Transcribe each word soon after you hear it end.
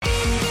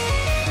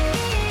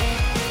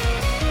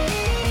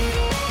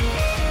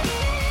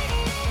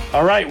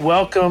All right,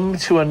 welcome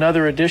to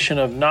another edition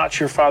of Not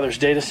Your Father's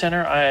Data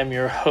Center. I am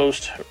your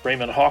host,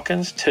 Raymond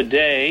Hawkins.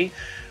 Today,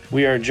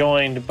 we are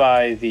joined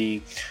by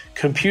the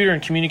Computer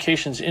and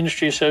Communications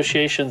Industry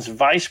Association's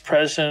Vice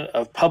President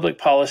of Public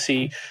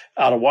Policy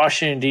out of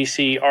Washington,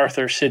 D.C.,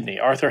 Arthur Sidney.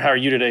 Arthur, how are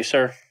you today,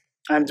 sir?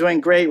 I'm doing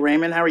great,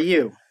 Raymond. How are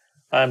you?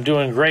 I'm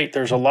doing great.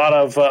 There's a lot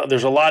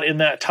in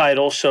that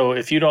title. So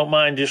if you don't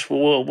mind,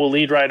 we'll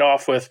lead right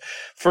off with,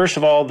 first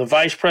of all, the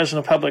Vice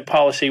President of Public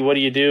Policy. What do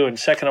you do? And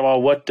second of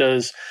all, what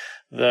does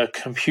the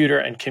Computer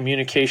and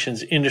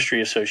Communications Industry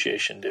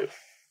Association do?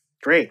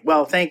 Great.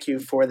 Well, thank you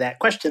for that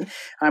question.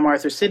 I'm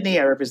Arthur Sidney.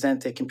 I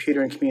represent the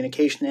computer and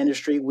communication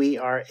industry. We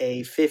are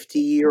a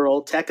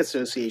 50-year-old tech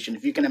association.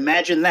 If you can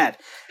imagine that.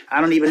 I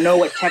don't even know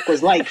what tech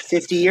was like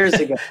 50 years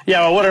ago.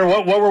 Yeah,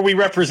 well, what were we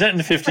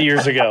representing 50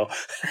 years ago?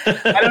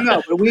 I don't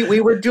know, but we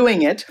were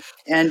doing it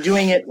and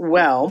doing it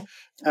well.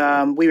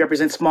 We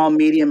represent small,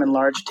 medium, and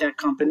large tech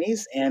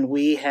companies, and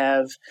we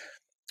have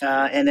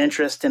an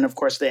interest in, of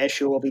course, the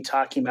issue we'll be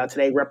talking about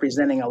today,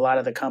 representing a lot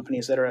of the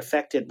companies that are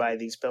affected by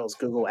these bills: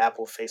 Google,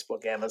 Apple,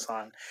 Facebook,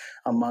 Amazon,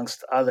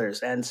 amongst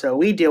others. And so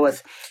we deal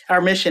with, our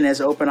mission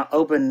is open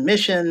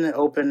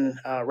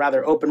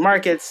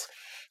markets,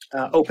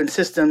 open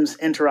systems,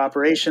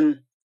 interoperation,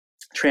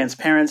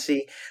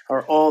 transparency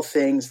are all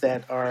things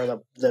that are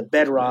the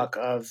bedrock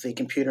of the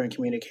Computer and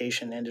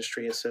Communication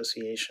Industry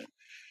Association.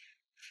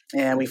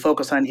 And we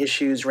focus on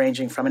issues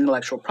ranging from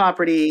intellectual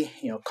property,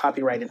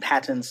 copyright and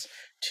patents,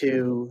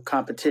 to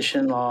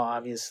competition law,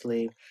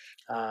 obviously,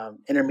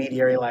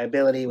 intermediary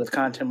liability with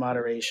content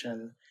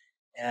moderation,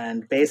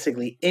 and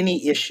basically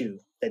any issue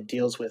that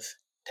deals with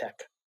tech,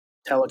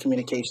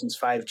 telecommunications,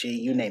 5G,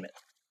 you name it.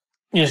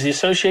 Is the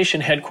association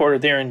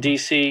headquartered there in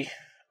D.C.,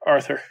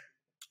 Arthur?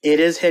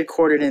 It is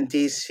headquartered in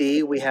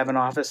D.C. We have an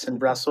office in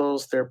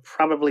Brussels. There are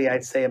probably,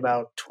 I'd say,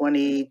 about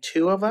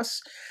 22 of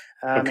us,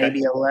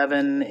 maybe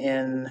 11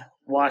 in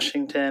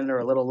Washington or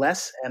a little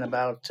less, and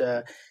about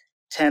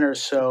 10 or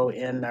so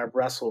in our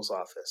Brussels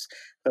office.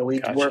 But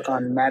we work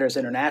on matters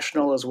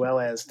international as well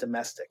as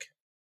domestic.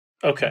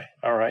 Okay,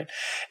 all right.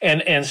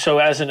 And so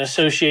as an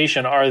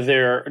association,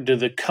 do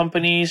the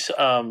companies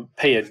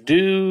pay a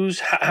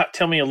dues?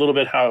 Tell me a little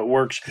bit how it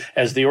works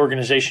as the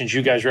organizations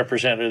you guys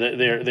represent.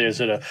 Is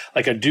it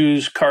a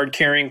dues card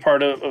carrying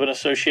part of an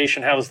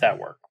association? How does that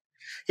work?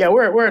 Yeah,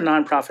 we're a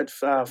nonprofit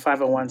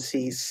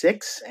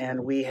 501c6,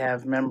 and we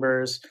have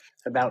members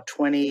about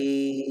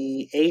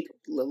 28,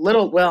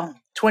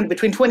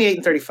 between 28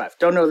 and 35.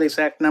 Don't know the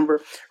exact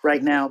number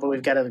right now, but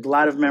we've got a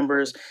lot of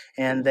members,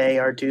 and they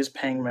are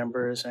dues-paying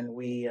members, and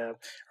we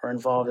are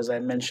involved, as I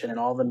mentioned, in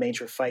all the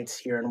major fights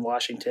here in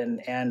Washington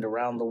and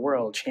around the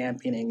world,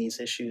 championing these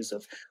issues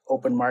of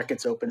open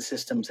markets, open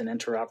systems, and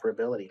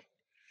interoperability.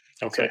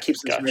 Okay, so it keeps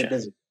us very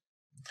busy.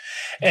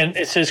 And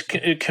it says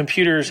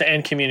computers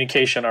and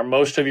communication. Are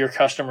most of your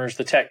customers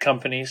the tech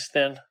companies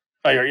then?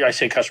 I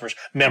say customers,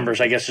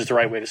 members, I guess is the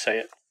right way to say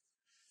it.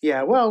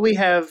 Yeah, well, we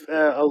have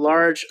a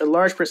large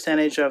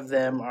percentage of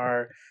them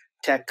are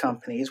tech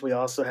companies. We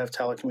also have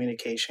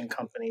telecommunication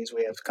companies.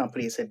 We have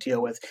companies that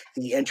deal with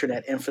the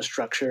internet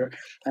infrastructure.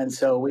 And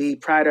so we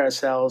pride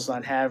ourselves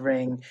on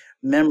having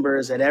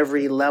members at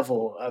every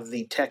level of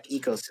the tech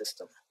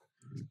ecosystem.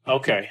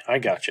 Okay, I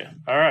got you.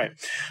 All right.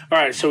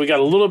 So we got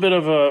a little bit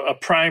of a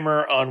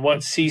primer on what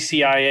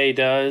CCIA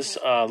does.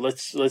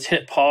 Let's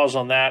hit pause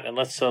on that, and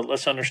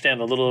let's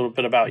understand a little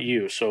bit about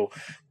you. So,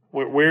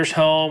 where's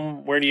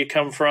home? Where do you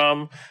come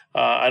from?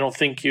 I don't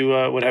think you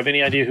would have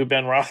any idea who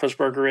Ben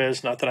Roethlisberger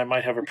is. Not that I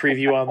might have a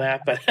preview on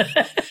that, but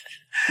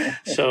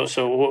so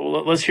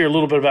let's hear a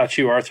little bit about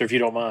you, Arthur, if you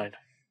don't mind.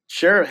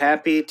 Sure,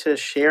 happy to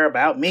share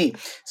about me.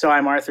 So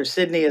I'm Arthur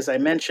Sidney. As I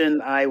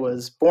mentioned, I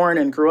was born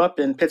and grew up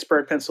in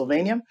Pittsburgh,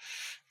 Pennsylvania.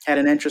 Had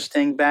an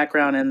interesting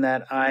background in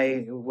that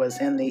I was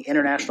in the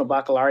International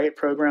Baccalaureate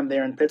program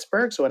there in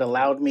Pittsburgh, so it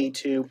allowed me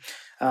to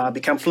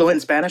become fluent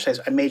in Spanish.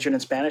 I majored in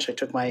Spanish. I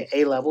took my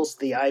A-levels.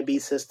 The IB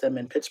system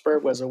in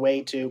Pittsburgh was a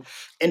way to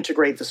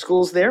integrate the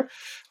schools there.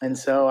 And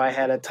so I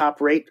had a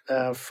top-rate,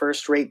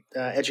 first-rate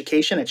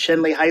education at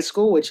Shenley High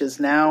School, which is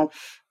now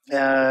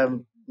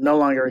no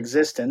longer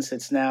existence.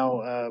 It's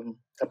now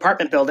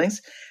apartment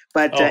buildings.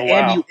 But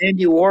wow.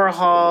 Andy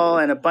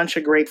Warhol and a bunch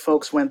of great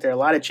folks went there, a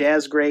lot of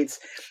jazz greats.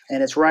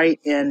 And it's right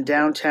in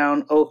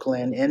downtown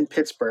Oakland in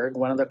Pittsburgh,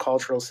 one of the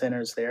cultural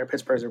centers there.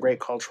 Pittsburgh's a great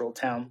cultural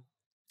town.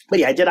 But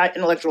yeah, I did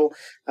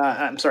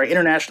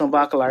international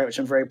baccalaureate, which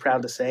I'm very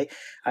proud to say.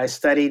 I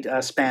studied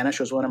Spanish,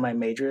 was one of my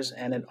majors,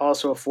 and it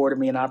also afforded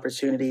me an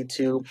opportunity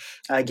to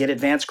get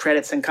advanced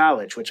credits in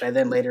college, which I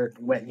then later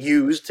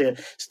used to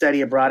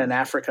study abroad in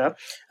Africa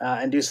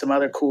and do some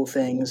other cool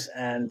things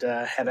and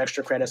have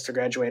extra credits to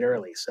graduate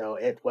early. So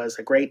it was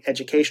a great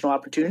educational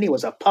opportunity. It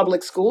was a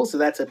public school, so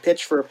that's a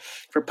pitch for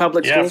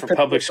public schools. Yeah, for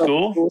public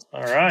school.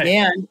 All right.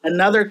 And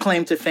another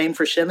claim to fame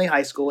for Shenley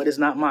High School, it is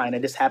not mine, I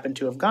just happened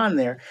to have gone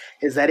there,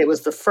 is that it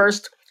was the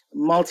first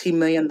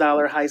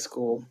multi-million-dollar high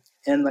school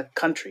in the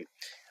country.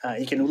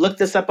 You can look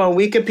this up on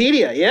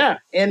Wikipedia. Yeah.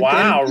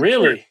 Wow,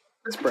 really?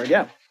 Pittsburgh,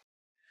 yeah.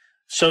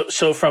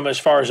 So from as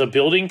far as a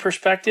building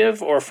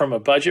perspective or from a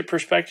budget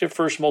perspective,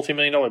 first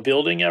multi-million-dollar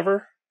building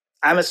ever?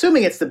 I'm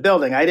assuming it's the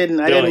building. I didn't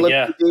Building, look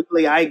yeah. too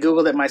deeply. I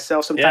Googled it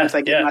myself. Sometimes Yeah,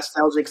 I get yeah.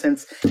 nostalgic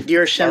since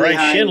dear All Shinley right,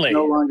 High is no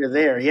Shinley. longer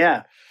there.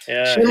 Yeah.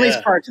 Yeah, Shinley yeah.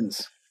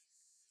 Spartans.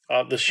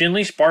 The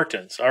Shinley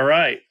Spartans. All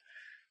right.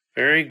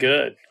 Very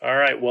good. All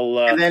right. Well,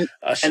 And then,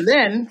 and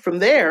then from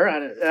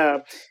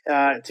there,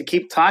 to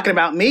keep talking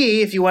about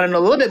me, if you want to know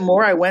a little bit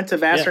more, I went to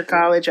yeah. Vassar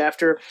College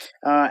after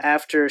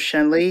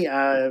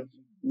Shenley,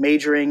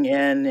 majoring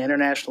in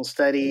international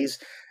studies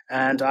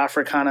and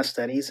Africana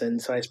studies.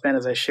 And so I spent,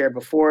 as I shared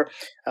before,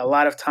 a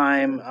lot of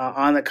time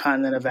on the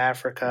continent of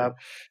Africa,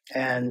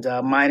 and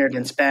minored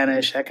in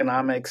Spanish,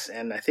 economics,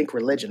 and I think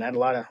religion. I had a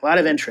lot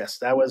of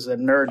interest. I was a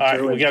nerd All right.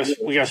 through and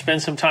through. We got to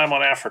spend some time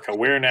on Africa.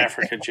 Where in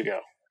Africa did you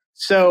go?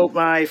 So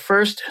my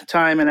first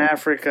time in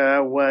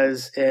Africa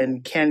was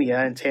in Kenya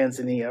and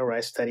Tanzania, where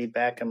I studied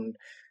back in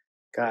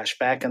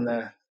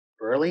the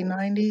early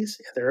 '90s.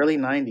 The early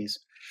 '90s.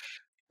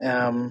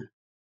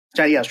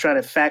 I was trying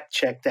to fact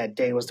check that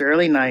day. It was the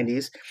early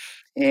 '90s,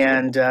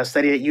 and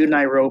studied at U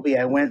Nairobi.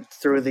 I went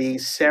through the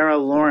Sarah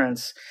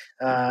Lawrence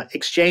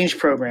exchange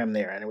program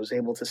there, and I was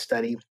able to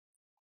study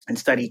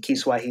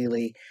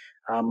Kiswahili,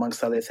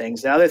 amongst other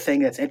things. The other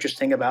thing that's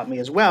interesting about me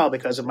as well,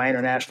 because of my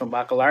international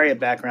baccalaureate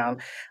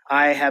background,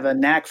 I have a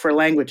knack for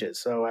languages.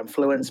 So I'm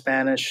fluent in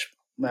Spanish,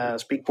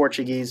 speak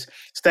Portuguese,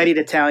 studied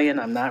Italian.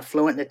 I'm not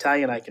fluent in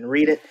Italian. I can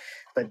read it,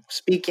 but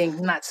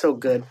speaking, not so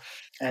good.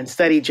 And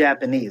studied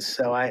Japanese.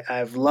 So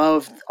I've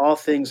loved all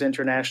things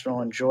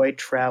international, enjoyed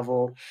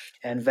travel,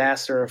 and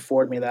Vassar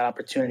afforded me that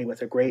opportunity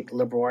with a great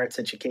liberal arts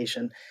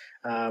education.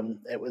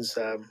 It was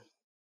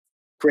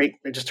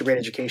just a great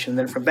education. And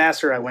then from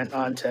Vassar, I went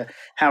on to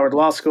Howard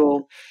Law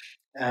School,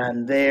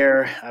 and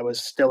there I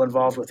was still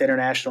involved with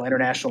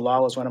international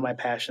law was one of my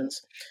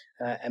passions.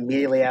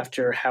 Immediately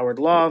after Howard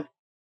Law,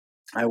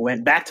 I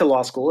went back to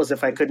law school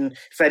if I didn't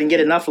get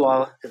enough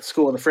law at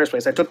school in the first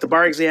place. I took the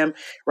bar exam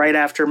right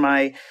after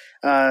my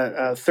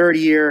third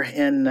year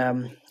in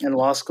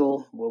law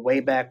school,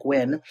 way back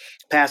when,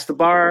 passed the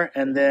bar,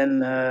 and then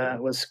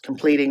was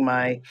completing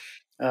my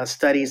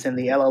studies in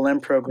the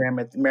LLM program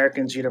at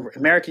American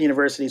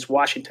University's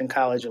Washington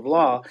College of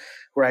Law,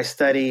 where I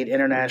studied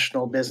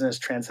international business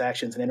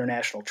transactions and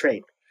international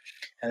trade.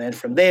 And then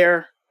from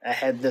there, I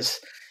had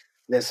this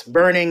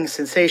burning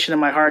sensation in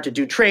my heart to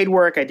do trade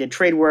work. I did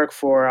trade work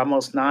for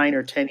almost 9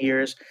 or 10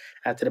 years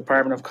at the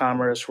Department of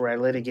Commerce, where I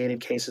litigated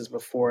cases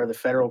before the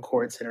federal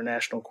courts,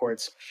 international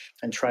courts,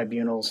 and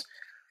tribunals.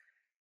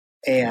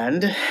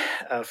 And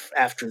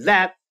after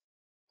that,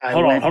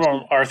 Hold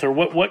on, Arthur.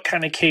 What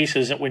kind of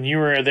cases, when you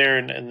were there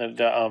in the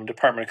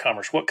Department of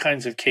Commerce, what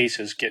kinds of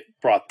cases get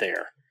brought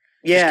there?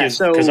 Yeah,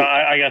 because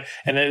I got,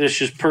 and it's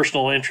just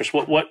personal interest.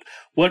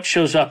 What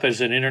shows up as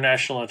an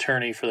international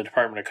attorney for the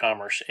Department of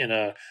Commerce in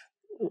a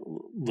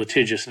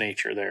litigious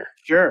nature there?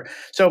 Sure.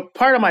 So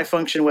part of my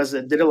function was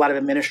that did a lot of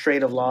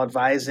administrative law,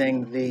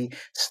 advising the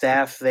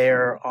staff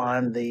there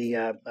on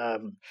the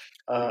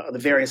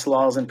various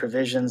laws and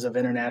provisions of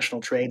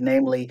international trade,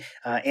 namely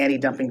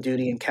anti-dumping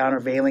duty and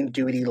countervailing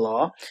duty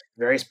law,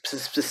 very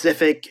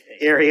specific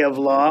area of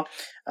law,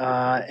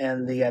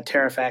 and the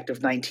Tariff Act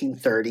of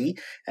 1930.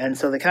 And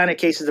so the kind of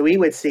cases that we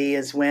would see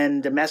is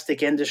when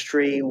domestic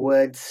industry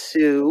would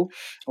sue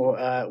or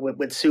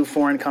would sue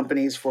foreign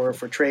companies for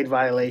trade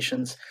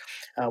violations.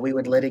 We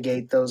would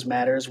litigate those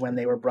matters when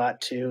they were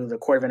brought to the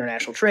Court of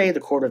International Trade, the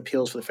Court of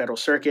Appeals for the Federal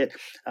Circuit,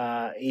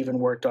 even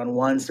worked on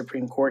one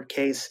Supreme Court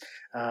case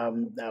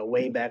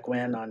way back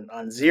when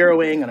on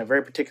zeroing on a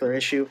very particular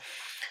issue.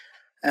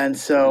 And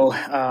so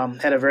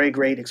had a very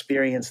great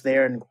experience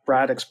there and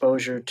broad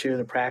exposure to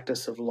the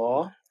practice of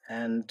law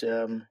and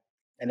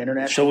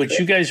international So would trade.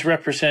 you guys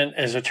represent,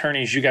 as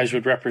attorneys, you guys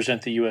would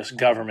represent the U.S.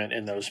 government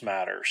in those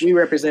matters? We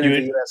represented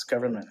the U.S.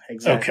 government,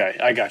 exactly. Okay,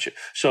 I got you.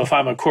 So if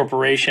I'm a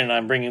corporation and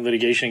I'm bringing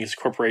litigation against a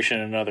corporation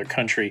in another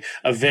country,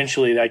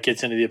 eventually that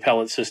gets into the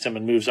appellate system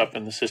and moves up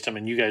in the system,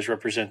 and you guys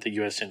represent the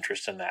U.S.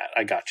 interest in that.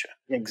 I got you.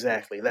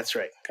 Exactly, that's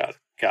right. Got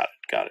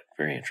it.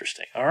 Very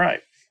interesting. All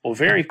right. Well,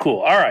 very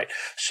cool. All right.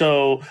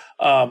 So,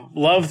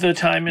 love the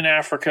time in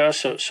Africa.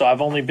 So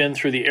I've only been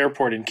through the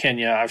airport in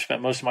Kenya. I've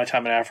spent most of my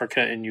time in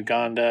Africa, in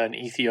Uganda, and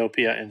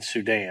Ethiopia, and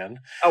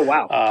Sudan. Oh,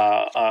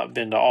 wow.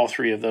 Been to all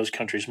three of those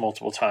countries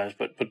multiple times.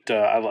 But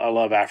I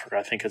love Africa.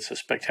 I think it's a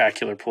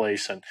spectacular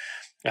place, and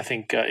I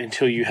think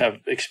until you have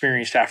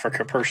experienced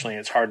Africa personally,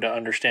 it's hard to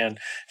understand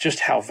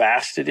just how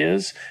vast it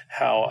is,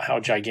 how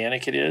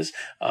gigantic it is.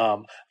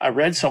 I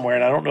read somewhere,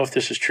 and I don't know if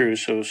this is true,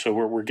 so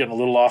we're getting a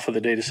little off of the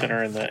data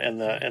center and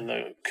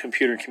the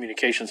computer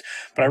communications.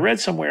 But I read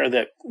somewhere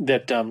that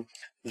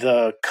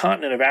the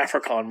continent of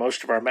Africa on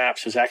most of our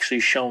maps is actually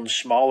shown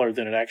smaller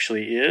than it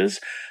actually is,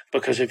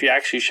 because if you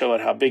actually show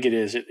it how big it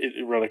is, it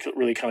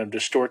really kind of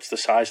distorts the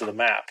size of the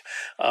map.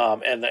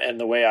 And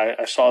the way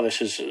I saw this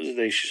is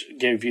they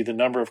gave you the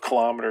number of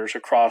kilometers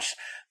across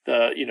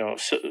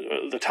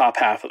the top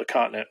half of the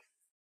continent.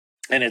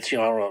 and it's, I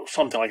don't know,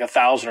 something like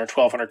 1,000 or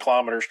 1,200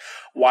 kilometers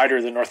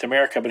wider than North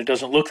America, but it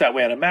doesn't look that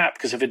way on a map,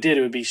 because if it did,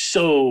 it would be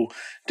so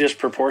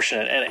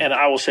disproportionate. And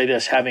I will say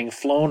this, having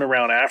flown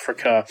around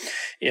Africa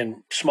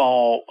in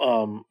small,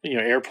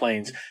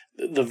 airplanes,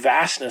 the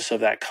vastness of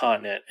that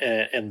continent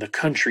and the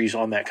countries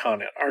on that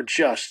continent are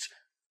just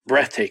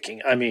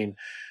breathtaking. I mean,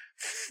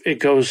 it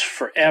goes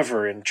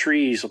forever, and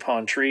trees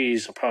upon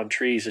trees upon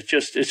trees. It's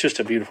just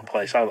a beautiful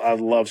place. I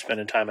love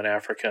spending time in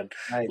Africa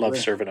and love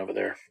serving over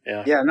there.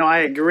 Yeah. Yeah, no, I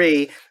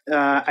agree.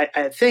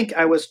 I think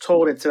I was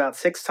told it's about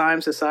 6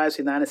 times the size of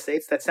the United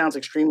States. That sounds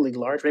extremely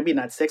large. Maybe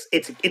not 6.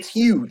 It's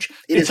huge.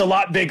 It's a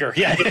lot bigger.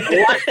 Yeah. It's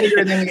a lot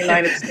bigger than the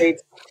United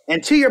States.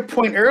 And to your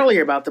point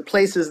earlier about the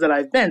places that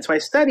I've been, so I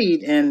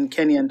studied in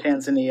Kenya and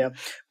Tanzania,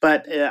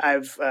 but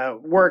I've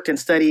worked and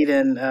studied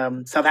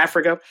in South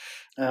Africa.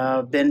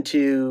 Been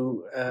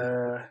to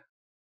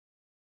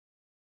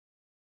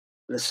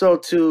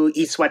Lesotho,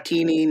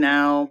 Eswatini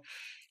now,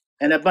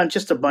 and a bunch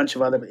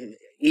of other,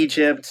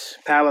 Egypt,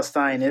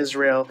 Palestine,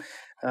 Israel,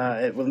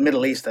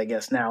 Middle East, I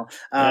guess now,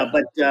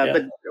 but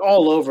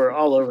all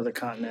over the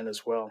continent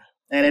as well.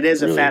 And it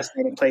is a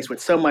fascinating place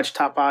with so much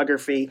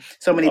topography,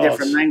 so many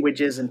different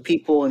languages and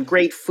people, and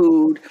great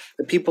food.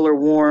 The people are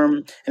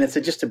warm, and it's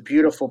just a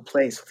beautiful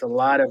place with a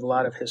lot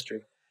of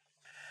history.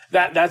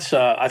 That's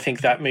I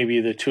think that may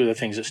be the two of the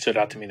things that stood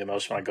out to me the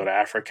most when I go to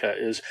Africa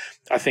is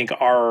I think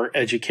our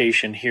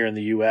education here in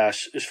the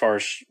U.S. as far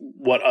as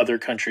what other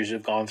countries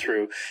have gone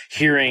through,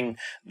 hearing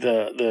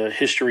the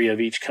history of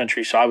each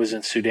country. So I was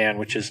in Sudan,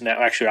 which is now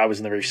actually I was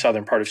in the very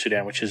southern part of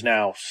Sudan, which is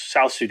now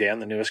South Sudan,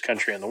 the newest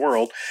country in the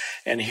world,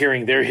 and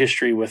hearing their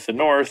history with the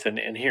North and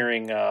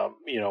hearing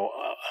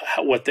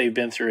what they've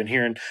been through, and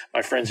hearing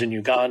my friends in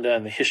Uganda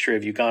and the history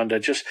of Uganda.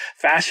 Just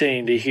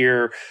fascinating to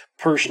hear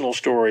personal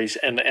stories,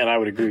 and I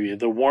would agree with you.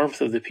 The warmth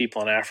of the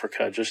people in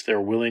Africa, just their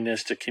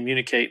willingness to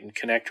communicate and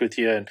connect with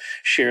you and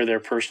share their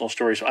personal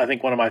stories. I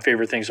think one of my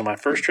favorite things on my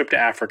first trip to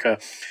Africa,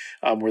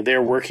 we're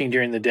there working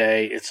during the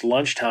day. It's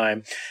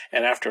lunchtime,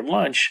 and after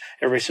lunch,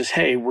 everybody says,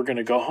 "Hey, we're going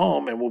to go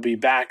home, and we'll be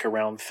back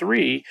around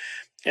 3."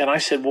 And I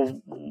said,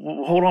 well,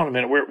 hold on a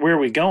minute. Where are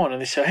we going?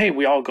 And they said, hey,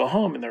 we all go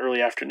home in the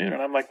early afternoon.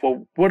 And I'm like,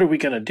 well, what are we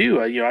going to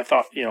do? I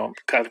thought,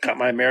 kind of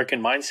my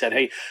American mindset,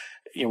 hey,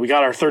 we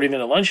got our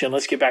 30-minute lunch in,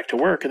 let's get back to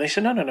work. And they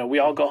said, no, we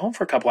all go home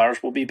for a couple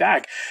hours. We'll be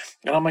back.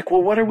 And I'm like,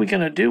 well, what are we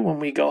going to do when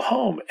we go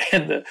home?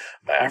 And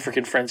my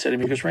African friend said to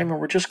me, he goes,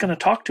 Raymond, we're just going to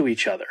talk to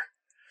each other.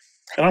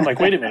 And I'm like,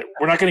 wait a minute,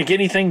 we're not going to get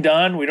anything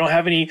done. We don't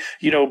have any,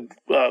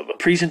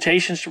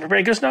 presentations to prepare.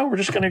 He goes, no, we're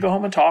just going to go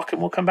home and talk,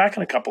 and we'll come back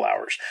in a couple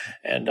hours.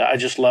 And I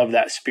just love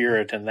that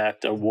spirit and that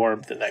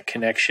warmth and that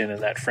connection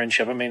and that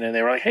friendship. I mean, and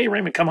they were like, hey,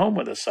 Raymond, come home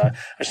with us. I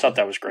just thought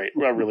that was great.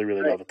 I really,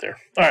 really love it there.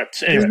 All right.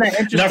 So anyway, isn't that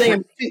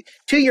interesting?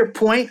 To your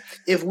point,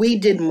 if we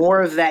did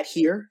more of that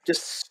here,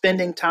 just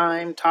spending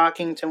time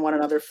talking to one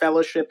another,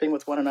 fellowshipping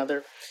with one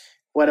another,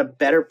 what a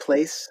better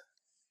place.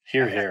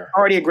 Here.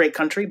 Already a great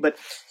country, but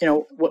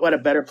what a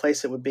better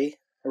place it would be,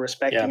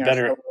 respecting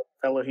our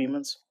fellow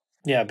humans.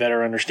 Yeah,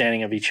 better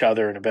understanding of each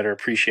other and a better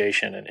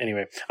appreciation. And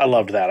anyway, I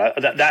loved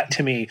that. That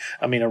to me,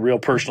 I mean, a real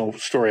personal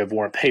story of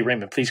warmth. Hey,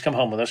 Raymond, please come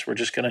home with us. We're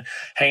just going to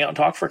hang out and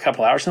talk for a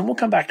couple hours, and then we'll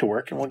come back to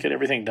work and we'll get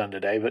everything done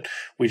today. But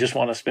we just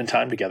want to spend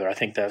time together. I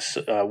think that's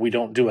we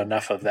don't do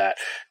enough of that.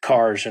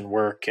 Cars and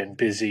work and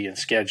busy and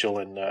schedule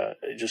and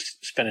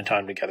just spending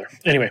time together.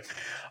 Anyway,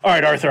 all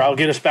right, Arthur, I'll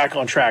get us back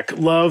on track.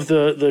 Love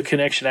the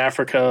connection to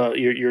Africa,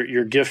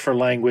 your gift for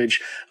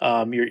language,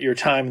 your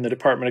time in the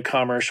Department of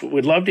Commerce.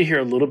 We'd love to hear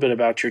a little bit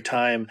about your time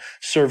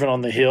serving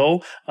on the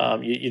Hill.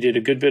 You did a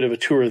good bit of a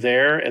tour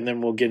there, and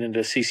then we'll get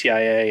into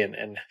CCIA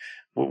and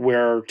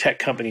where tech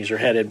companies are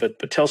headed. But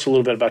tell us a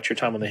little bit about your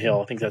time on the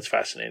Hill. I think that's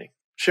fascinating.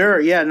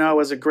 Sure. Yeah, no, it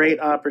was a great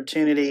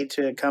opportunity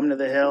to come to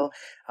the Hill.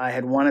 I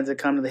had wanted to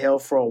come to the Hill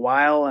for a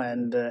while,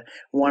 and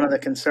one of the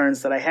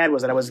concerns that I had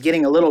was that I was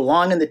getting a little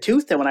long in the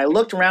tooth. And when I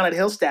looked around at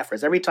Hill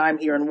staffers, every time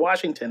here in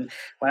Washington,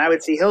 when I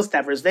would see Hill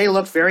staffers, they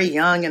looked very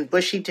young and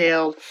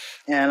bushy-tailed,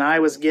 and I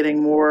was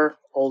getting more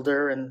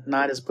older and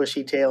not as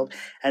bushy-tailed.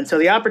 And so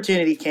the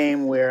opportunity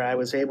came where I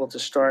was able to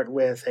start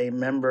with a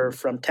member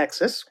from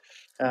Texas,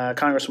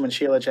 Congresswoman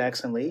Sheila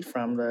Jackson Lee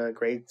from the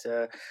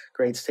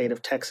great state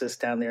of Texas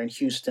down there in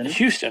Houston.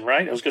 Houston,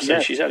 right? I was going to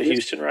say she's out of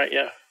Houston, right?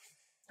 Yeah.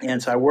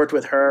 And so I worked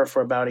with her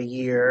for about a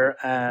year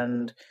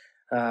and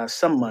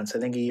some months. I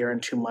think a year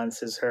and 2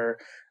 months as her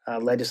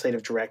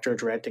legislative director,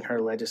 directing her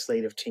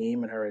legislative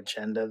team and her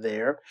agenda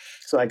there.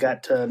 So I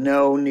got to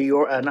know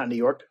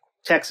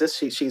Texas.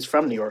 She's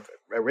from New York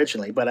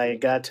originally, but I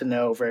got to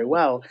know very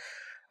well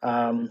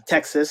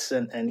Texas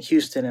and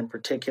Houston in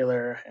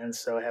particular. And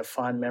so I have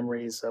fond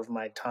memories of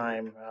my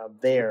time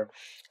there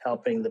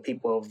helping the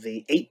people of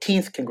the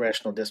 18th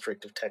Congressional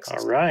District of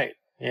Texas. All right.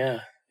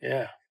 Yeah.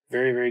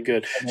 Very, very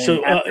good.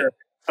 So,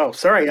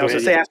 sorry. I was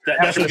going to say that's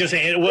what I was going to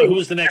say. Who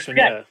was the next one?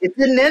 Yeah. It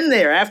didn't end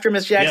there. After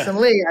Ms. Jackson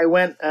Lee, I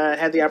went,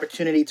 had the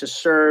opportunity to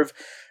serve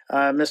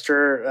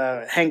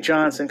Mr. Hank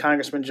Johnson,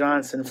 Congressman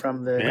Johnson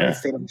from the great Yeah.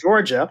 state of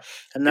Georgia,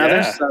 another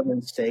Yeah.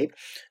 southern state.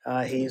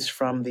 He's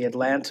from the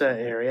Atlanta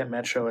area,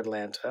 Metro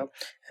Atlanta.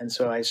 And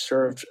so I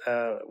served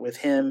with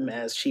him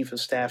as chief of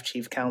staff,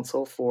 chief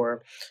counsel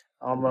for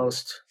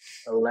almost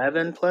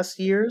 11 plus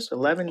years.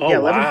 11, Oh, yeah,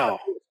 11. wow.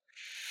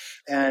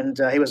 And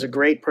he was a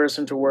great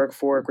person to work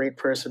for, a great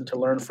person to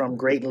learn from,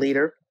 great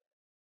leader,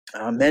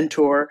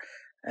 mentor.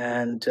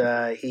 And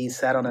he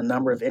sat on a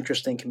number of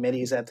interesting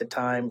committees at the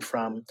time,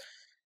 from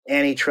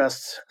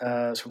antitrust,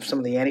 from some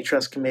of the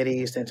antitrust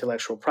committees to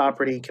intellectual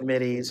property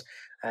committees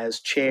as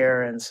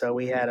chair. And so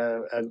we had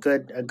a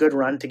good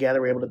run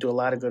together. We were able to do a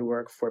lot of good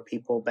work for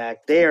people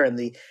back there in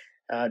the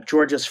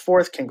Georgia's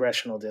 4th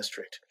congressional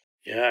district.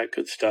 Yeah,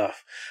 good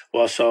stuff.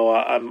 Well, so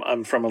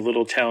I'm from a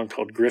little town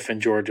called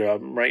Griffin, Georgia.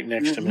 I'm right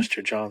next to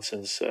Mr.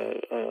 Johnson's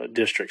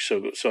district,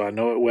 so I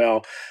know it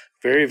well.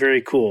 Very,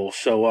 very cool.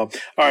 So, all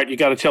right, you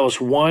got to tell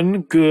us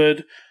one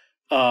good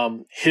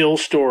Hill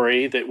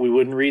story that we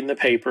wouldn't read in the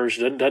papers.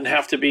 Doesn't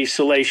have to be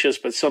salacious,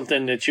 but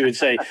something that you would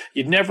say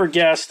you'd never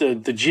guess the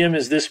gym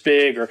is this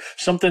big, or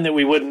something that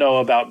we wouldn't know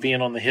about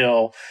being on the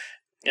Hill.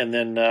 And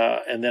then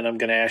I'm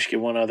going to ask you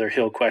one other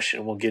Hill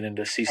question. We'll get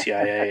into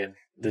CCIA and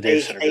the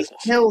data center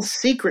business. Hill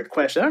secret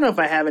question. I don't know if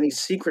I have any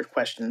secret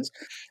questions.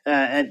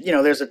 And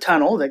there's a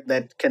tunnel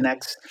that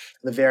connects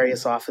the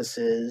various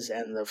offices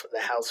and the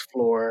House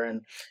floor,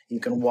 and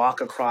you can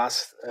walk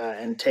across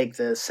and take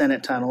the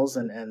Senate tunnels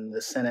and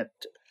the Senate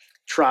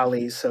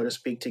trolleys, so to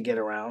speak, to get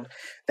around.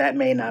 That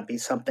may not be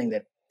something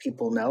that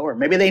people know, or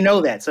maybe they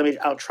know that. So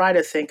I'll try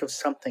to think of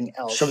something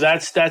else. So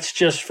that's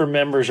just for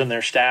members and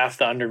their staff,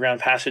 the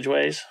underground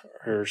passageways,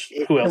 or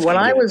who else? When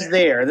I was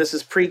there, this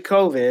is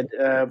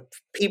pre-COVID,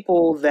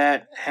 people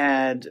that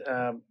had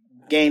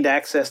gained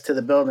access to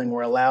the building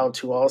were allowed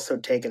to also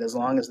take it as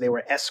long as they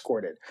were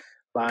escorted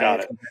by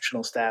a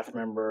congressional staff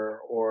member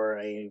or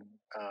a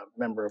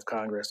member of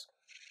Congress.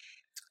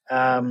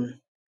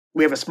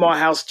 We have a small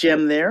house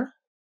gym there.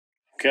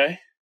 Okay.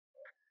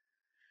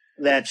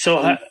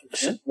 So how?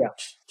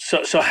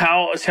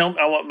 Tell me.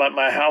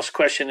 My house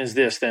question is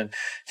this. Then,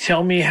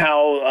 tell me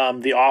how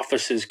the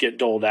offices get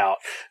doled out.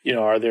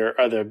 Are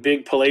there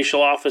big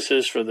palatial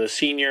offices for the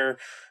senior,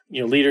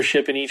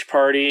 leadership in each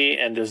party,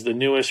 and does the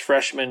newest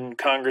freshman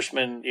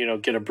congressman,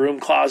 get a broom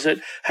closet?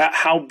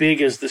 How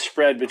big is the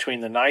spread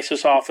between the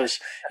nicest office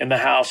in the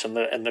House and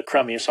the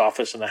crummiest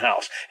office in the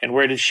House? And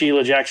where did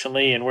Sheila Jackson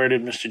Lee and where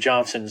did Mr.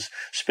 Johnson's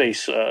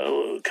space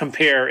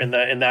compare in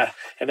that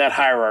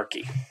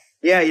hierarchy?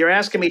 Yeah, you're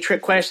asking me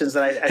trick questions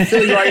that I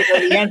feel you already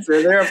know the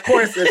answer. There, of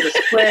course, is a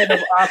spread of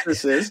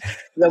offices.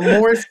 The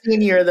more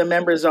senior the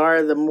members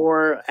are, the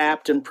more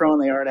apt and prone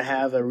they are to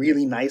have a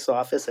really nice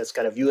office that's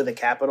got a view of the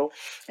Capitol.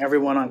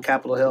 Everyone on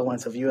Capitol Hill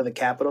wants a view of the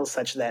Capitol,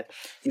 such that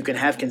you can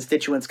have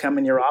constituents come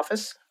in your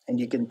office and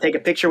you can take a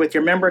picture with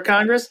your member of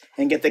Congress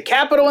and get the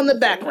Capitol in the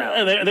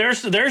background.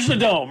 There's the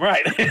dome,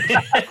 right?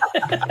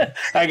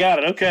 I got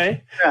it.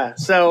 Okay. Yeah.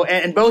 So,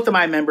 and both of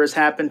my members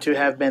happen to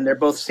have been, they're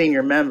both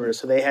senior members,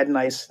 so they had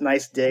nice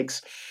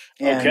digs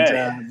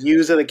and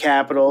views of the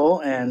Capitol.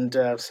 And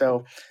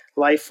so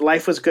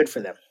life was good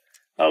for them.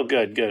 Oh,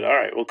 good. All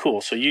right. Well, cool.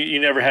 So you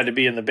never had to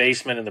be in the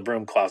basement in the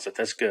broom closet.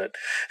 That's good.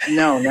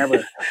 No,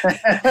 never.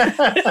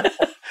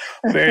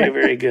 Very,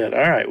 very good.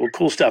 All right. Well,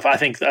 cool stuff. I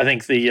think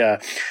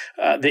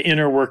the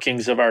inner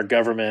workings of our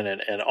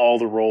government and all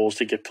the roles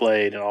that get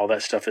played and all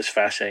that stuff is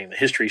fascinating. The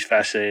history is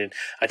fascinating.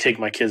 I take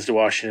my kids to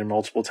Washington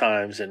multiple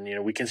times,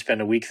 and we can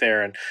spend a week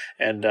there,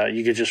 and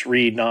you could just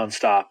read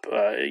nonstop.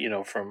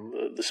 From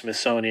the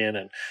Smithsonian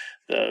and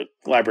the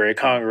Library of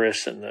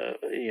Congress and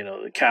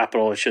the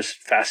Capitol. It's just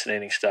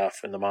fascinating stuff,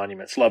 and the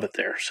monuments. Love it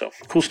there. So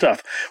cool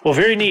stuff. Well,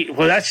 very neat.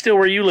 Well, that's still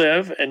where you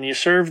live and you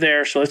serve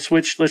there. So let's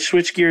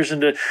switch gears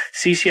into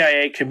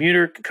CCIA,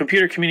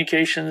 Computer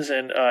Communications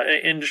and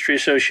Industry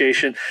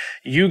Association.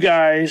 You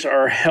guys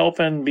are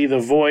helping be the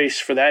voice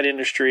for that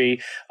industry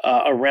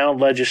around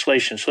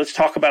legislation. So let's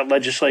talk about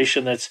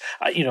legislation that's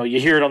you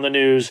hear it on the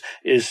news.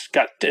 Is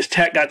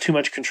tech got too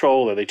much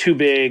control? Are they too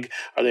big?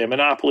 Are they a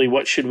monopoly?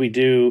 What should we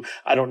do?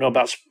 I don't know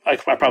about. I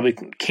probably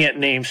can't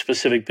name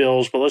specific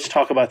bills, but let's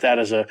talk about that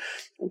as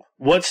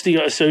what's the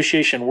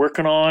association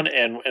working on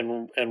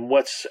and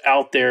what's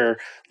out there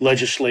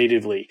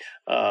legislatively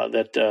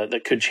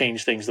that could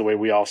change things the way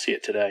we all see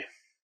it today.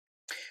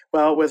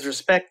 Well, with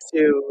respect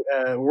to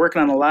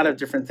working on a lot of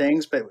different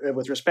things, but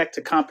with respect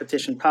to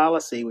competition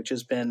policy, which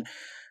has been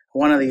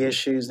one of the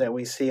issues that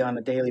we see on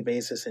a daily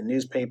basis in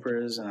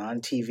newspapers and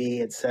on TV,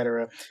 et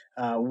cetera,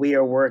 we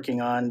are working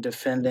on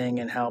defending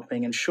and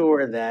helping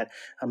ensure that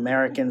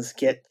Americans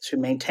get to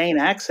maintain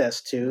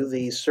access to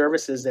the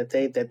services that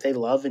they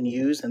love and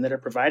use and that are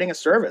providing a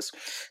service.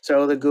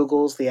 So the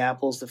Googles, the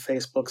Apples, the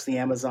Facebooks, the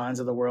Amazons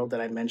of the world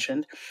that I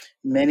mentioned,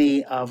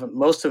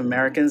 most of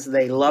Americans,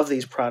 they love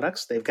these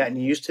products. They've gotten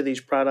used to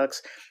these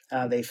products.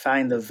 They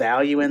find the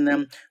value in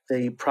them.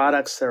 The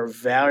products are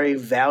very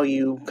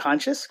value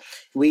conscious.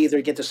 We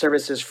either get the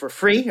services for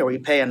free or we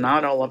pay a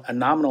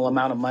nominal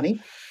amount of money.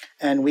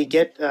 and we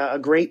get a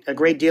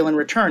great deal in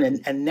return.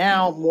 And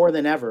now more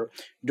than ever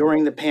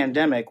during the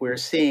pandemic, we're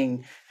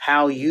seeing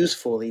how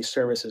useful these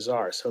services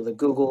are. So the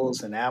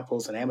Googles and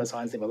Apples and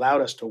Amazons, they've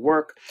allowed us to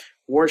work,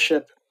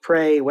 worship,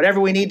 pray, whatever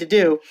we need to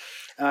do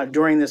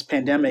during this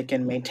pandemic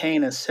and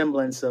maintain a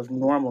semblance of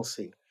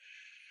normalcy.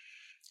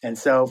 And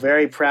so,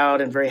 very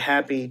proud and very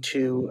happy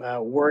to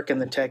work in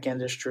the tech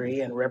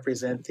industry and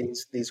represent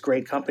these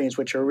great companies,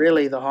 which are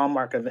really the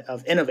hallmark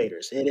of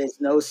innovators. It is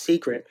no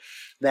secret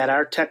that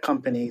our tech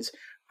companies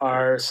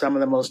are some of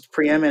the most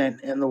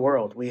preeminent in the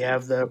world. We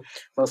have the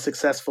most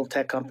successful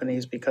tech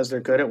companies because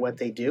they're good at what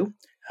they do,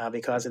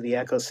 because of the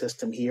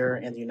ecosystem here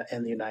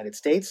in the United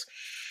States.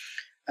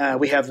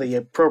 We have the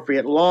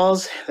appropriate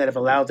laws that have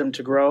allowed them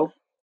to grow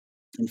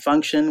and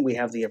function. We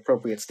have the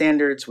appropriate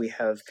standards. We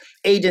have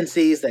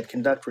agencies that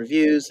conduct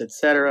reviews,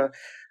 etc.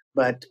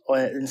 But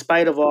in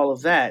spite of all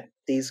of that,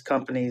 these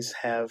companies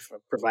have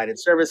provided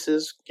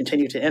services,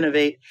 continue to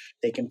innovate.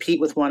 They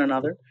compete with one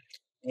another,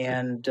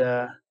 and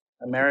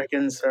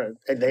Americans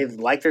they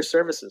like their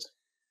services.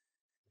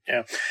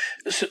 Yeah.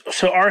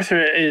 So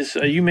Arthur, is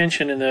you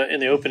mentioned in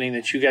the opening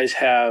that you guys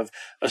have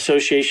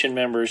association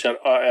members at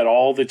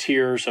all the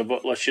tiers of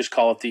what, let's just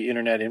call it the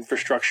internet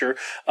infrastructure.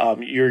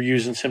 You're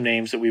using some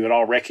names that we would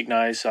all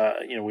recognize.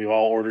 We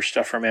all order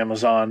stuff from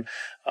Amazon.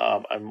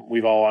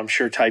 We've all, I'm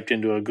sure, typed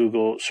into a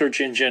Google search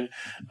engine.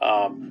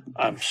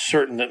 I'm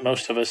certain that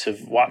most of us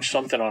have watched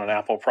something on an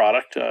Apple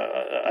product.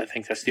 I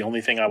think that's the only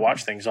thing I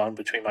watch things on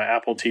between my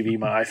Apple TV,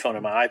 my iPhone,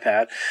 and my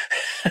iPad.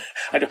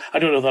 I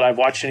don't know that I've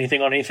watched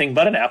anything on anything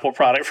but an Apple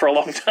product for a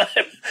long time.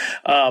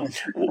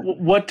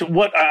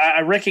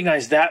 I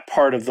recognize that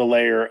part of the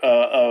layer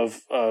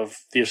of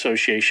the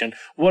association.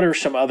 What are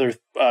some other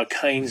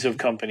kinds of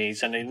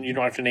companies? And you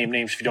don't have to name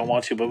names if you don't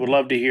want to, but would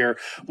love to hear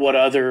what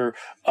other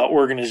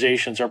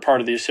organizations are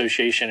part of the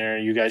association, and are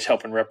you guys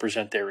helping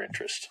represent their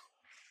interest?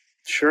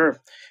 Sure.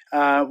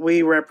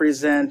 We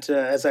represent,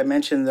 as I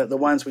mentioned, the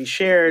ones we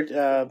shared,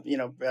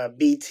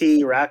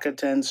 BT,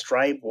 Rakuten,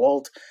 Stripe,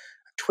 Wolt,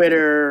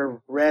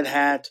 Twitter, Red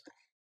Hat,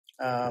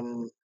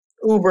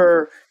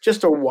 Uber,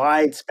 just a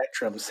wide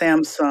spectrum,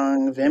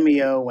 Samsung,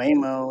 Vimeo,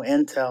 Waymo,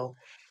 Intel,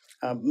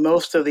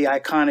 most of the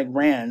iconic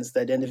brands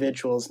that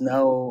individuals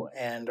know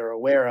and are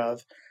aware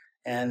of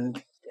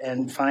and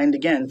find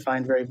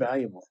very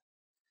valuable.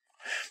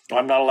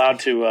 I'm not allowed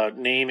to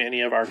name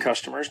any of our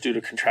customers due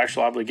to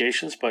contractual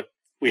obligations, but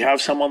we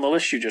have some on the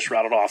list you just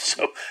rattled off.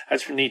 So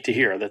that's neat to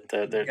hear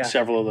that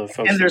several of the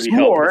folks that we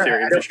help with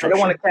their infrastructure. I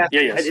don't want to cast,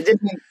 yes.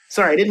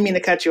 I didn't mean to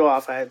cut you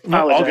off. I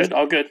apologize. No,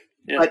 all good.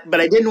 Yeah. But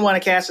I didn't want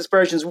to cast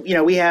aspersions.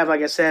 We have,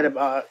 like I said,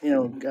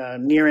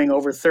 nearing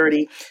over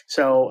 30.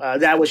 So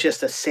that was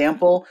just a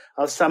sample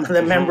of some of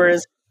the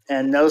members,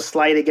 and no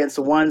slight against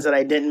the ones that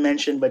I didn't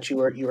mention. But you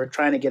were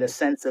trying to get a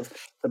sense of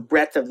the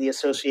breadth of the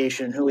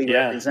association and who we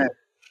represent.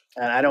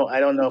 And I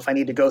don't know if I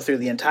need to go through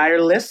the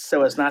entire list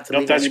so as not to.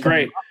 Nope, that's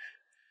great.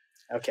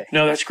 Okay.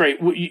 No, that's great.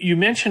 You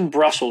mentioned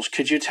Brussels.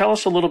 Could you tell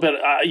us a little bit?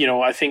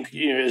 I think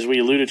as we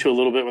alluded to a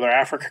little bit with our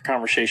Africa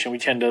conversation, we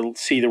tend to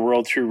see the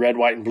world through red,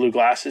 white, and blue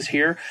glasses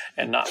here,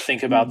 and not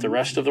think about the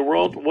rest of the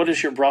world. What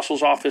does your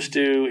Brussels office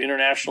do?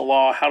 International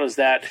law? How does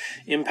that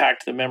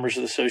impact the members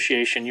of the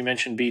association? You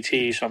mentioned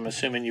BT, so I'm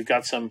assuming you've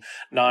got some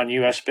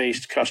non-U.S.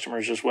 based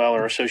customers as well,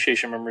 or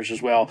association members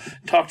as well.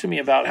 Talk to me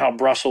about how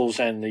Brussels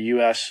and the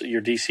U.S., your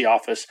D.C.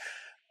 office.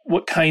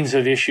 What kinds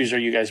of issues are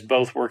you guys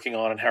both working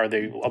on, and how are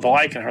they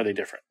alike and how are they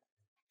different?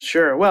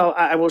 Sure. Well,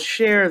 I will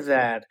share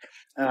that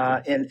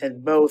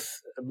in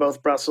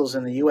both Brussels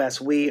and the U.S.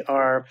 We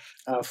are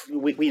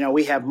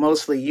we have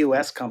mostly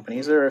U.S.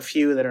 companies. There are a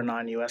few that are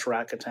non-U.S.,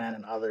 Rakuten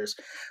and others,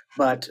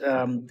 but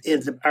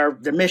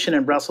the mission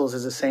in Brussels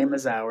is the same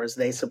as ours.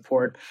 They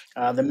support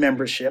the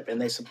membership,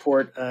 and they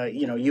support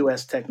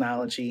U.S.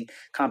 technology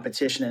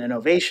competition and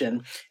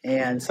innovation.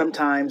 And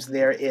sometimes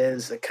there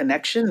is a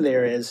connection.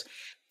 There is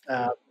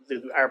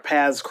our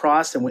paths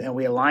cross, and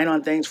we align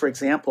on things. For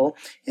example,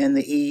 in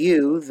the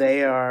EU,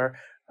 they are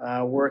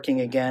working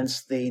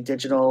against the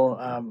Digital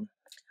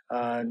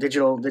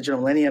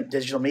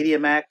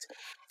Medium Act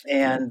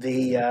and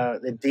the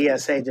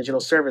DSA, Digital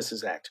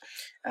Services Act,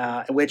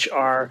 which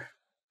are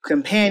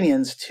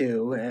companions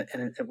to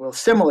and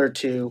similar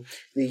to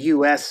the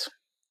U.S.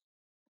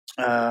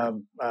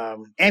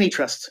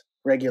 Antitrust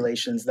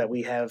regulations that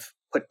we have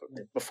put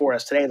before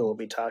us today that we'll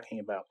be talking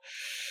about.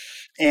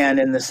 And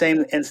in the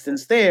same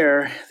instance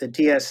there, the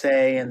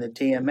DSA and the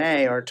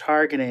DMA are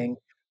targeting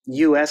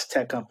U.S.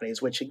 tech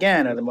companies, which,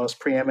 again, are the most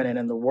preeminent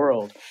in the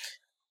world.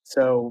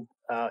 So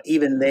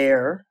even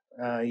there,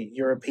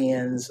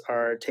 Europeans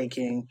are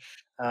taking,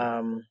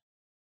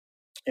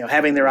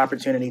 having their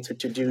opportunity to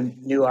do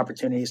new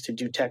opportunities to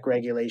do tech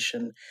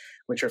regulation,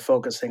 which are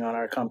focusing on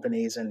our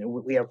companies. And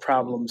we have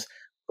problems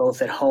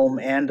both at home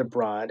and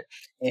abroad,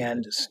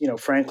 and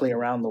frankly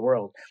around the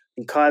world,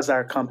 because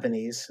our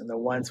companies, and the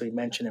ones we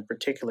mentioned in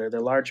particular, the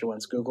larger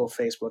ones, Google,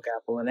 Facebook,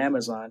 Apple, and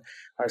Amazon,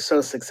 are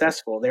so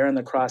successful. They're in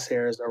the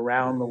crosshairs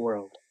around the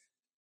world.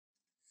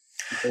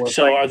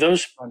 So are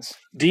those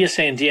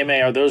DSA and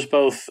DMA, are those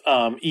both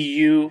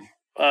EU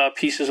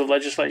pieces of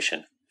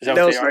legislation? Is that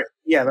what they Those are? are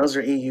yeah, those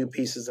are EU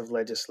pieces of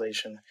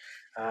legislation,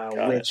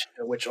 Got it.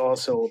 which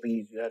also will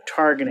be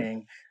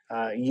targeting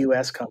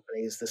U.S.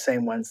 companies, the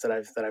same ones that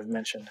I've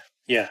mentioned.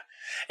 Yeah,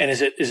 and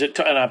is it?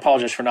 And I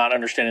apologize for not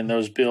understanding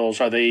those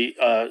bills. Are they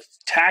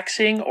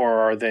taxing or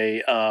are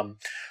they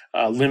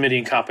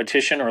limiting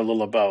competition, or a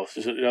little of both?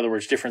 Is it, in other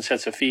words, different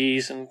sets of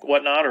fees and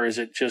whatnot, or is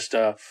it just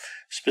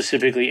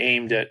specifically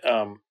aimed at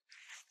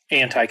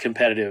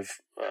anti-competitive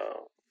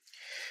Well,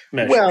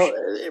 measures?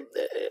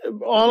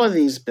 all of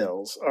these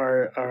bills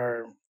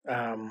are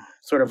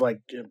sort of like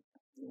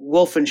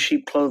wolf in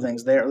sheep clothing.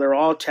 They're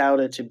all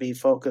touted to be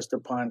focused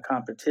upon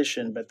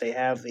competition, but they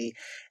have the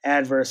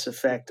adverse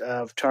effect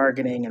of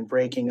targeting and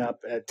breaking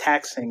up,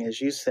 taxing,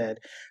 as you said,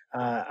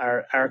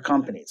 our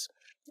companies.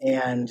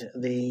 And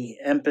the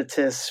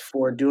impetus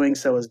for doing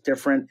so is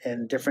different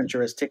in different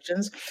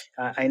jurisdictions.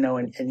 I know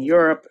in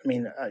Europe, I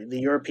mean, the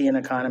European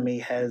economy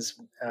has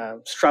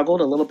struggled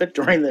a little bit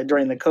during the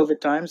COVID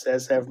times,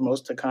 as have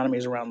most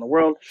economies around the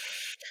world.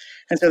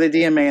 And so the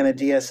DMA and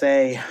the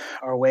DSA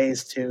are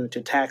ways to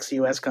tax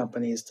U.S.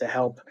 companies to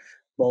help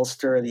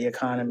bolster the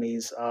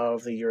economies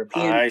of the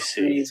European I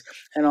see. companies,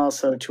 and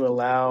also to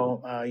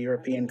allow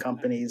European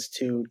companies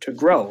to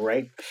grow,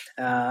 right,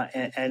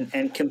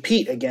 and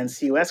compete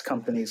against U.S.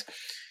 companies.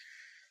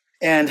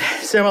 And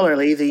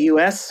similarly, the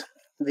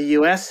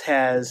U.S.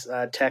 has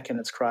tech in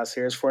its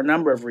crosshairs for a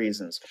number of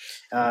reasons.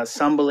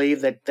 Some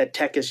believe that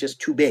tech is just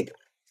too big,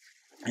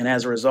 and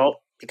as a result,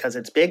 because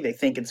it's big, they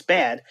think it's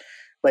bad.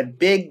 But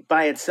big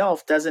by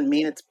itself doesn't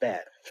mean it's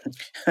bad.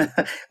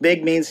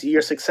 Big means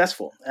you're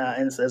successful.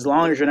 And as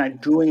long as you're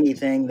not doing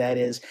anything that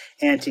is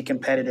anti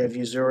competitive,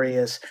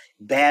 usurious,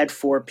 bad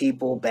for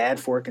people, bad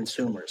for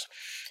consumers.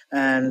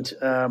 And,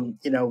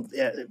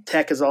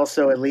 tech is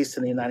also, at least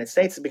in the United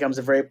States, it becomes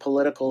a very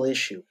political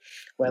issue,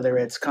 whether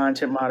it's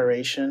content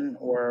moderation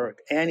or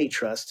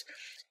antitrust.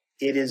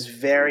 It is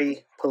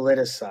very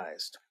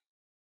politicized.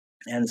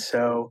 And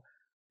so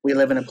we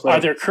live in a Are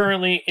place. there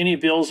currently any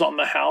bills on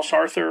the House,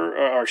 Arthur,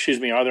 or excuse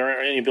me, are there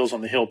any bills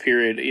on the Hill,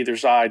 period, either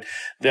side,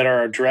 that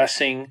are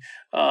addressing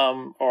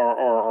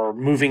or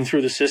moving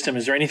through the system?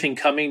 Is there anything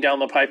coming down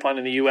the pipeline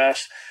in the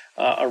U.S.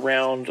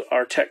 Around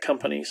our tech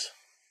companies?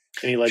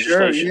 Any Sure,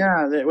 legislation?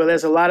 yeah. Well,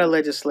 there's a lot of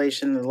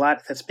legislation, a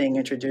lot that's being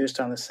introduced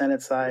on the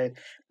Senate side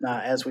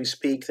as we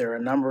speak. There are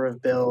a number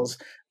of bills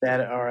that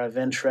are of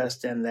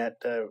interest and that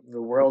the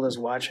world is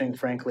watching,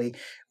 frankly,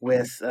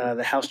 with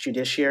the House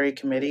Judiciary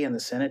Committee and the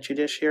Senate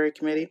Judiciary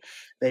Committee.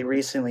 They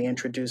recently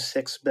introduced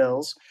 6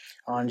 bills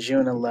on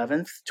June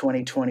 11th,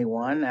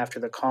 2021, after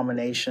the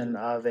culmination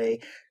of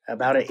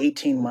about an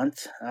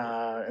 18-month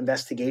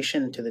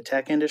investigation into the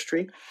tech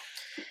industry.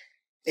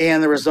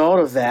 And the result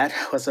of that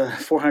was a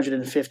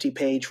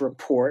 450-page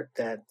report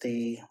that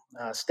the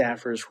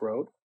staffers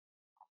wrote,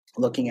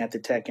 looking at the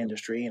tech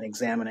industry and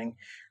examining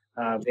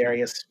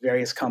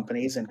various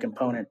companies and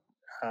component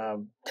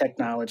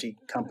technology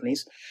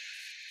companies.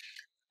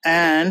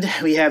 And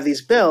we have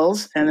these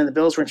bills, and then the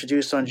bills were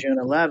introduced on June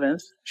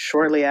 11th.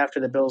 Shortly after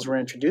the bills were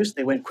introduced,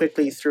 they went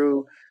quickly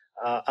through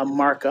a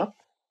markup.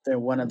 They're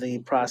one of the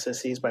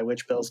processes by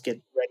which bills get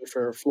ready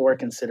for floor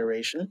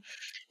consideration.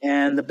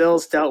 And the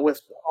bills dealt with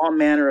all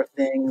manner of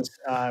things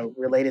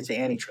related to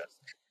antitrust.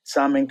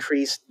 Some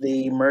increased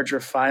the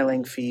merger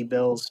filing fee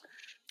bills,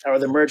 or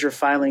the merger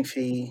filing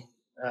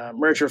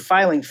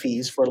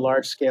fees for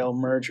large scale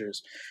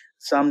mergers.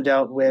 Some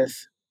dealt with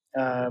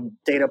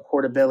data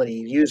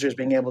portability, users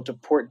being able to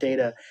port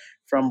data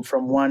from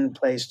one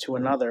place to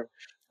another.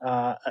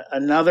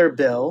 Another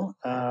bill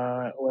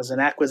was an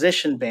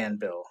acquisition ban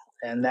bill,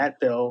 and that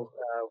bill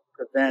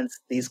prevents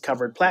these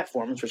covered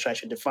platforms, which I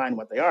should define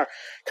what they are,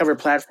 covered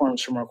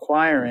platforms from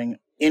acquiring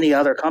any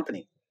other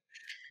company.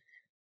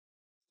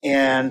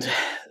 And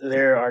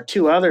there are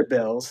 2 other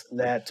bills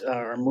that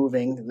are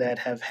moving that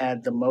have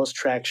had the most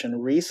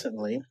traction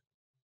recently,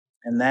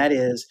 and that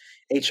is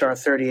H.R.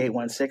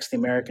 3816,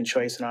 the American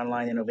Choice and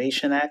Online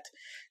Innovation Act,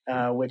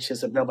 which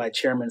is a bill by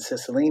Chairman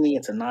Cicilline.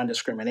 It's a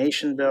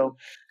non-discrimination bill.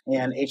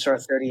 And H.R.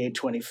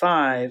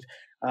 3825,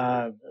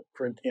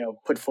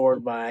 put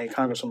forward by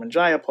Congresswoman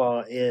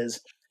Jayapal,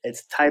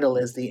 its title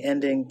is the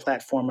Ending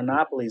Platform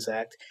Monopolies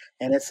Act,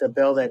 and it's a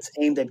bill that's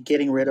aimed at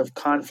getting rid of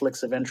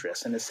conflicts of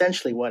interest. And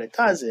essentially what it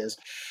does is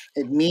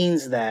it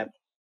means that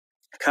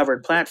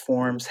covered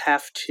platforms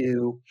have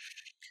to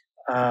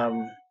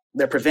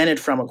they're prevented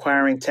from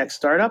acquiring tech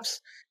startups,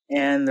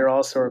 and they're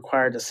also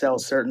required to sell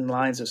certain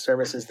lines of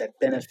services that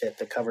benefit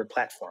the covered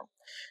platform.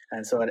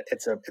 And so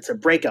it's a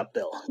breakup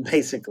bill,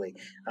 basically,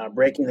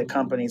 breaking the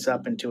companies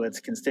up into its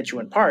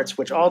constituent parts,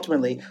 which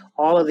ultimately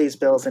all of these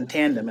bills in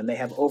tandem, and they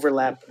have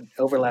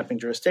overlapping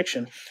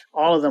jurisdiction.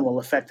 All of them will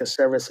affect the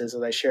services,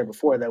 as I shared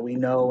before, that we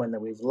know and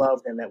that we've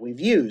loved and that we've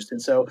used.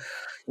 And so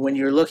when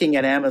you're looking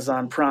at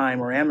Amazon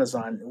Prime or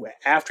Amazon,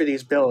 after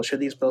these bills,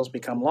 should these bills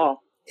become law,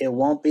 it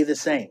won't be the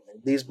same.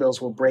 These bills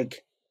will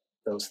break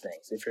those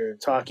things. If you're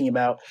talking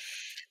about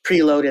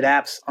preloaded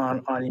apps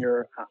on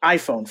your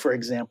iPhone, for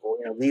example.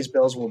 These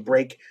bills will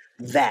break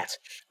that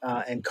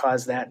and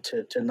cause that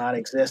to not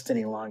exist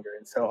any longer.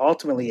 And so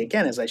ultimately,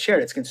 again, as I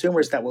shared, it's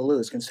consumers that will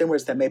lose,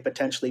 consumers that may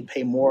potentially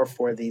pay more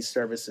for these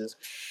services,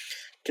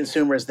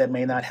 consumers that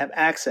may not have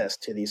access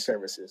to these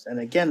services. And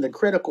again, the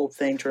critical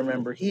thing to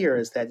remember here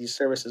is that these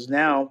services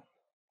now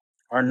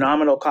are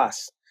nominal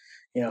costs.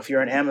 If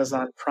you're an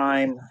Amazon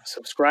Prime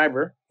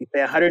subscriber, you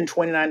pay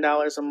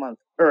 $129 a month,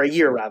 or a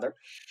year rather,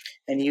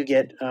 and you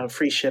get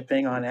free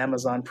shipping on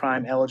Amazon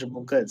Prime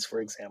eligible goods, for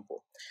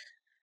example.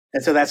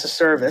 And so that's a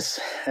service.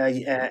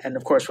 And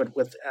of course,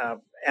 with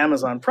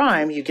Amazon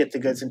Prime, you get the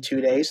goods in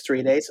 2 days,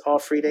 3 days, all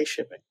free day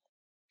shipping.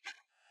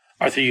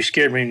 Arthur, you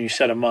scared me when you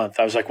said a month.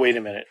 I was like, wait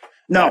a minute.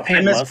 No, I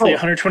pay monthly,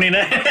 129.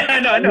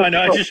 I know.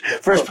 I just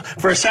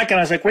for a second,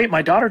 I was like, wait,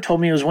 my daughter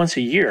told me it was once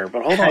a year,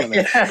 but hold on a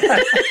minute.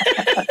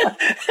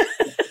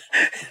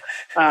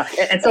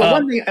 And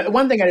so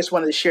one thing I just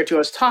wanted to share too, I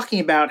was talking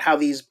about how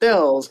these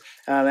bills,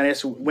 and I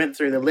just went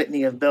through the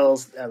litany of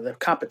bills, the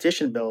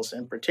competition bills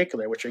in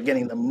particular, which are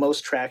getting the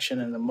most traction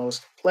and the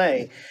most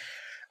play.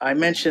 I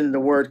mentioned the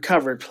word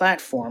covered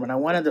platform, and I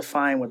want to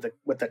define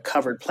what the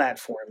covered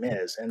platform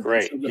is. And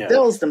Great, so the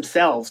bills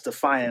themselves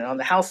define it. On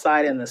the House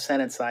side and the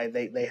Senate side,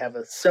 they have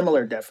a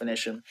similar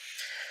definition.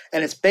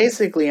 And it's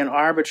basically an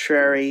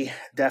arbitrary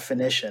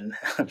definition.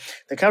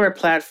 The covered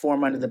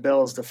platform under the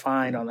bill is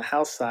defined on the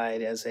House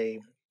side as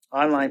a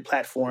online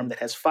platform that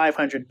has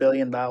 $500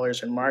 billion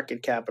in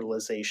market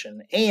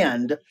capitalization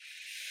and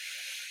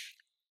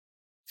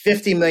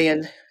 50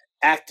 million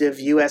active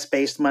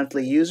U.S.-based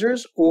monthly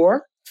users,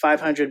 or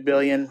 500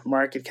 billion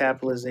market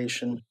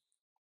capitalization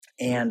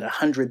and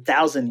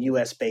 100,000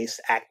 U.S.-based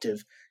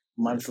active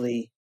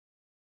monthly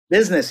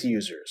business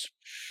users.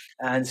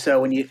 And so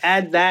when you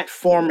add that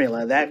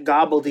formula, that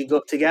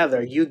gobbledygook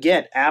together, you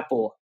get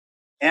Apple,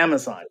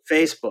 Amazon,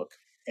 Facebook,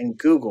 and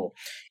Google.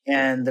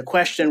 And the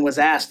question was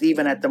asked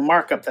even at the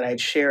markup that I had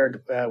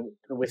shared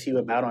with you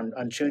about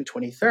on June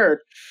 23rd,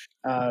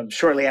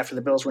 shortly after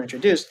the bills were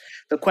introduced.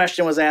 The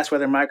question was asked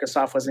whether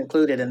Microsoft was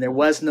included, and there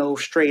was no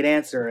straight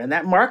answer. And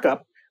that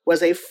markup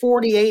was a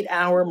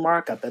 48-hour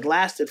markup. It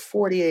lasted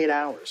 48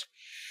 hours.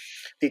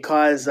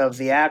 Because of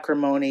the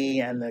acrimony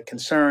and the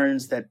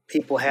concerns that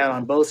people had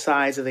on both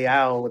sides of the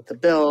aisle with the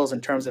bills in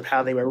terms of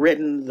how they were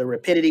written, the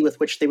rapidity with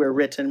which they were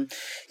written.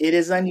 It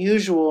is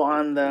unusual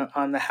on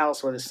the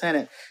House or the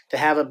Senate to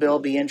have a bill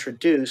be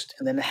introduced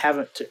and then have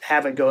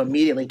it go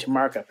immediately to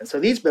markup. And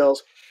so these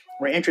bills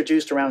were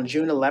introduced around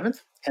June 11th,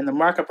 and the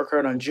markup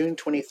occurred on June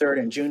 23rd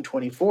and June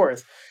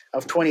 24th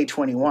of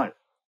 2021.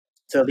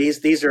 So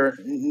these are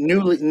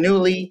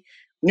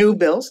new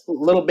bills,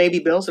 little baby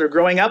bills that are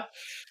growing up.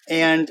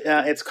 And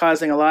it's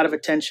causing a lot of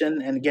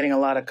attention and getting a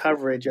lot of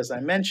coverage, as I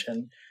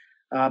mentioned,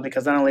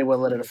 because not only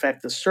will it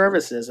affect the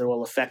services, it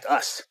will affect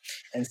us.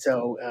 And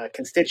so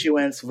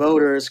constituents,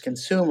 voters,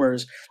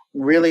 consumers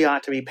really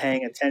ought to be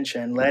paying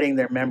attention, letting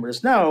their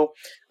members know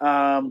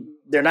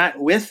they're not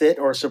with it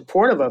or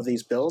supportive of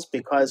these bills,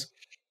 because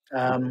they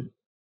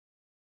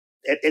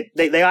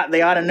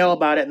ought to know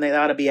about it, and they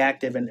ought to be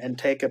active and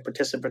take a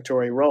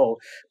participatory role,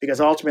 because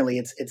ultimately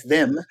it's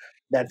them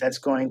that's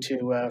going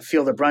to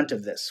feel the brunt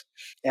of this.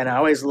 And I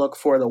always look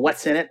for the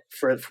what's in it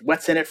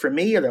for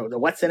me, or the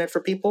what's in it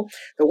for people.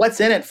 The what's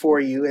in it for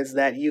you is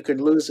that you could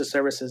lose the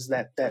services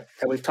that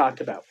we've talked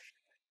about.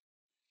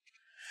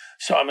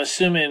 So I'm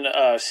assuming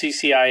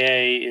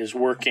CCIA is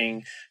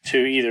working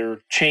to either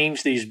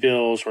change these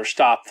bills or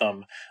stop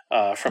them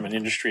from an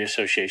industry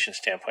association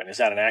standpoint. Is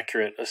that an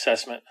accurate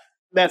assessment?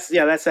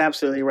 That's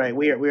absolutely right.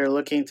 We are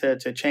looking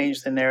to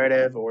change the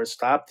narrative or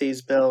stop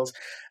these bills,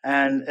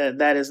 and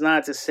that is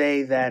not to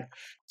say that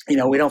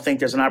we don't think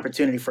there's an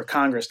opportunity for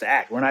Congress to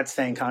act. We're not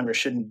saying Congress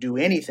shouldn't do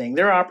anything.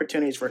 There are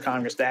opportunities for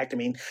Congress to act. I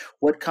mean,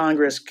 what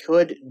Congress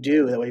could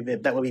do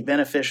that would be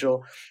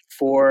beneficial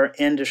for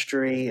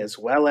industry as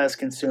well as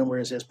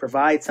consumers is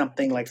provide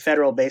something like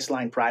federal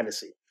baseline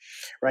privacy.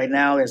 Right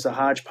now, there's a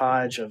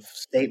hodgepodge of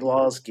state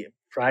laws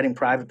providing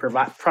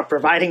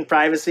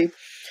privacy.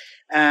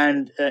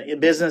 And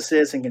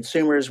businesses and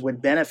consumers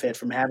would benefit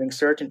from having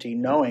certainty,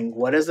 knowing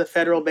what is the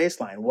federal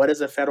baseline, what is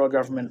the federal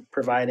government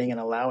providing and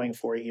allowing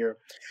for here.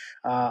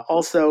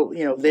 Also,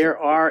 there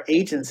are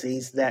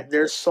agencies that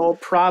their sole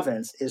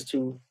province is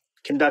to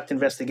conduct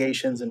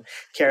investigations and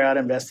carry out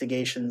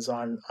investigations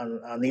on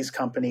these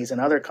companies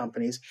and other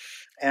companies.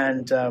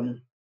 And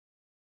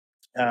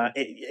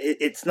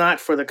it's not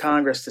for the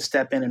Congress to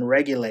step in and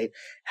regulate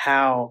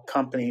how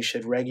companies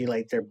should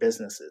regulate their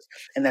businesses.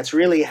 And that's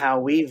really how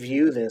we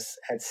view this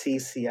at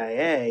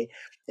CCIA,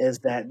 is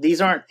that these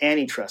aren't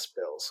antitrust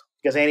bills,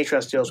 because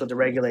antitrust deals with the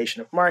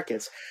regulation of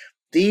markets.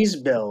 These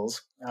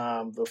bills,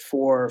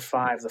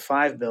 the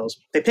five bills,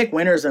 they pick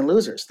winners and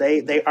losers.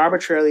 They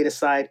arbitrarily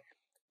decide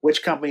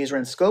which companies are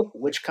in scope,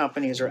 which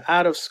companies are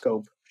out of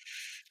scope.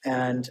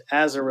 And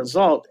as a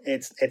result,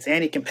 it's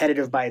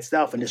anti-competitive by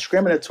itself and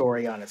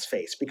discriminatory on its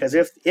face. Because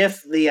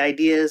if the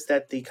ideas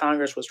that the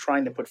Congress was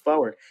trying to put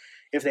forward,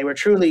 if they were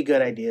truly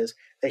good ideas,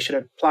 they should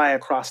apply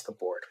across the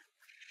board.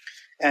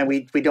 And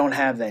we don't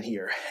have that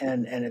here.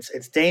 And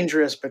it's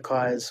dangerous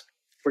because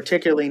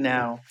particularly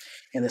now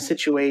in the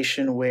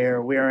situation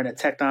where we're in a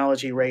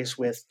technology race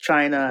with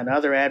China and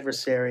other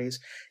adversaries,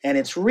 and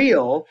it's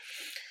real.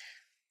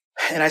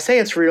 And I say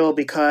it's real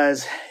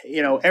because,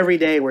 every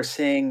day we're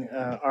seeing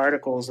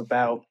articles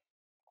about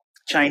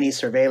Chinese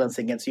surveillance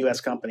against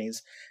U.S.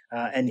 companies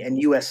and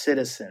U.S.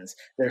 citizens.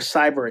 There's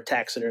cyber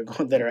attacks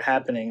that are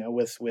happening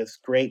with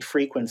great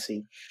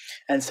frequency,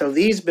 and so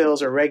these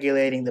bills are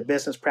regulating the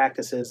business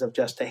practices of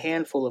just a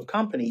handful of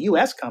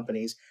U.S.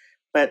 companies.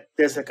 But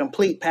there's a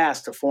complete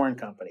pass to foreign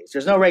companies.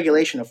 There's no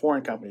regulation of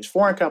foreign companies.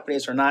 Foreign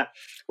companies are not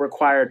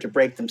required to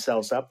break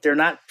themselves up. They're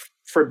not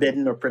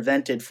forbidden or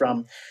prevented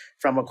from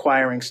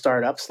acquiring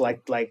startups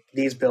like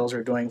these bills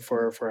are doing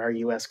for our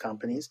U.S.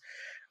 companies.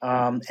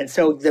 And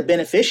so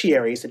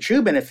the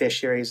true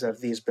beneficiaries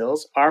of these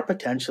bills are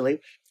potentially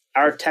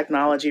our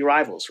technology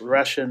rivals,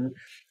 Russian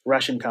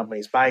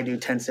companies, Baidu,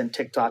 Tencent,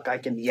 TikTok,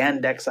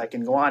 Yandex, I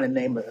can go on and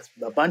name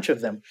a bunch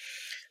of them.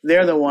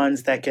 They're the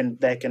ones that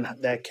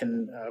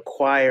can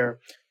acquire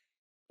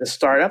the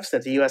startups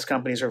that the U.S.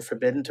 companies are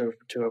forbidden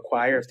to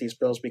acquire if these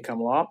bills become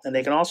law, and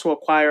they can also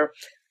acquire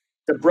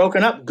the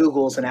broken up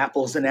Googles and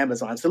Apples and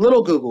Amazons, the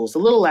little Googles, the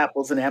little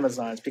Apples and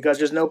Amazons, because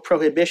there's no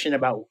prohibition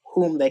about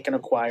whom they can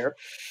acquire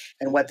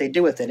and what they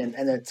do with it. And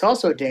it's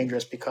also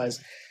dangerous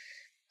because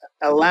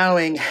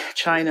allowing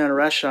China and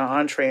Russia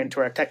entree into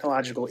our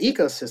technological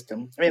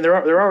ecosystem, I mean,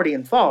 they're already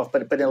involved,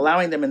 but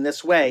allowing them in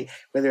this way,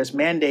 where there's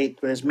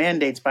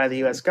mandates by the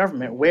U.S.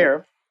 government,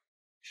 where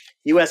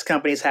U.S.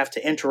 companies have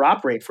to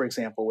interoperate, for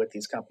example, with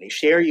these companies,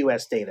 share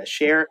U.S. data,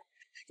 share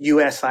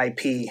U.S.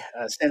 IP,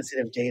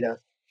 sensitive data,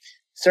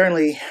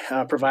 certainly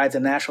provides a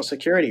national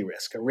security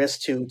risk, a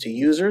risk to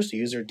users, to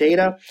user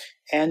data,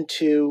 and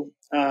to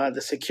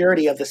the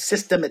security of the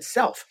system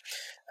itself.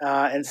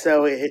 And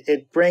so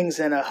it brings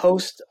in a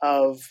host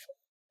of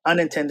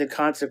unintended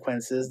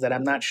consequences that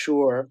I'm not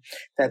sure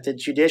that the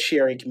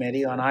Judiciary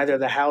Committee on either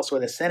the House or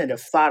the Senate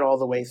have thought all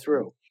the way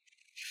through.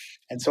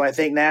 And so I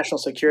think national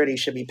security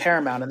should be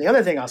paramount. And the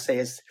other thing I'll say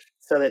is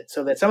so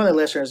that some of the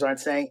listeners aren't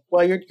saying,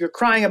 well, you're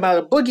crying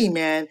about a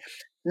boogeyman.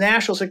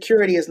 National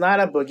security is not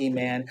a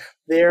boogeyman.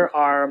 There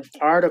are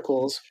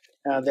articles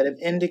that have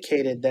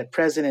indicated that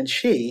President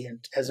Xi,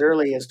 as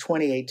early as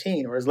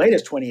 2018 or as late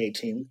as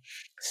 2018,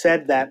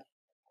 said that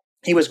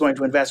he was going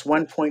to invest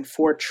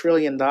 $1.4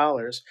 trillion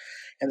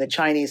in the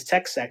Chinese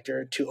tech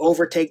sector to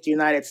overtake the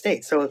United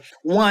States. So,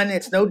 one,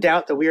 it's no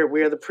doubt that we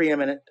are the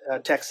preeminent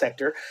tech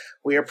sector.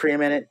 We are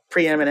preeminent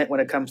when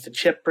it comes to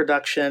chip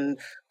production,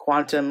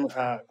 quantum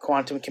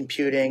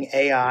computing,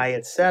 AI,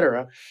 et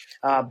cetera.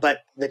 But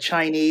the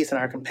Chinese and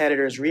our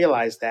competitors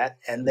realize that,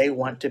 and they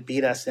want to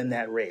beat us in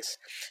that race.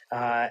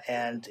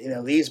 And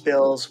these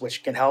bills,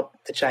 which can help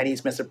the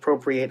Chinese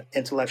misappropriate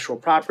intellectual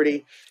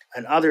property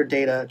and other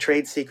data,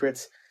 trade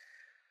secrets,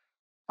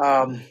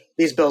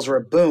 these bills are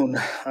a boon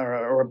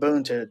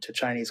to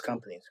Chinese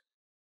companies.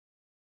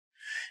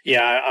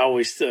 Yeah,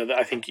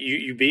 I think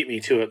you beat me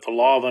to it. The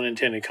law of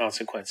unintended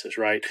consequences,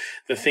 right?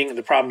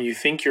 The problem you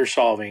think you're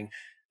solving,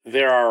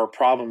 there are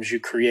problems you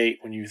create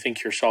when you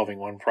think you're solving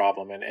one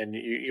problem, and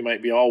you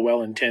might be all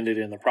well intended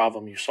in the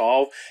problem you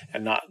solve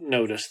and not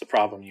notice the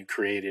problem you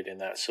created in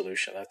that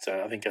solution.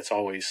 I think that's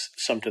always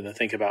something to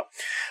think about.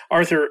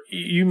 Arthur,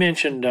 you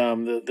mentioned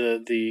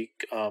the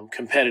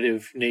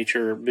competitive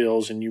nature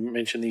bills, and you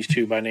mentioned these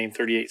two by name,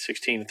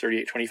 3816 and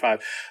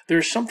 3825.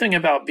 There's something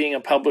about being a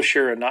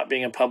publisher and not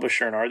being a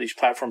publisher, and are these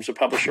platforms a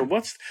publisher?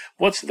 What's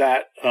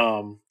that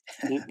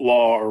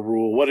law or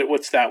rule?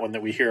 What's that one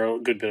that we hear a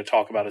good bit of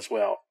talk about as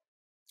well?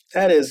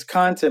 That is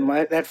content.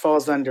 That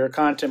falls under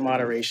content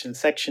moderation,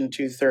 Section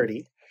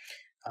 230,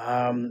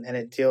 and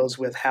it deals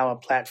with how a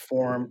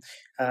platform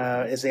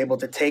is able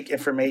to take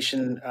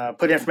information,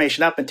 put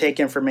information up, and take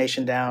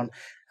information down.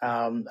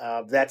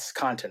 That's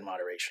content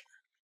moderation.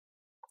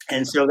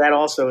 And so that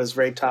also is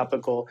very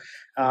topical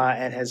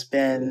and has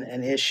been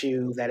an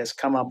issue that has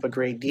come up a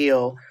great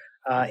deal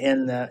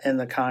in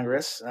the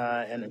Congress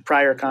and in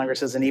prior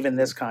Congresses and even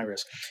this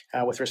Congress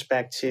with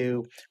respect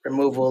to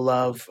removal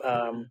of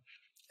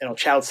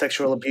child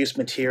sexual abuse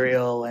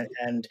material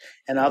and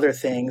other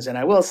things. And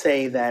I will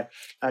say that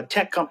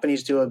tech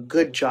companies do a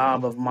good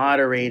job of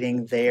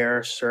moderating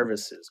their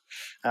services.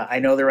 I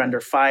know they're under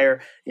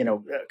fire.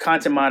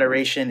 Content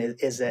moderation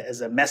is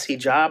a messy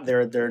job.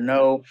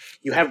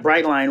 You have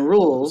bright line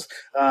rules,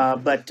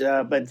 but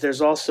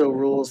there's also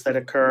rules that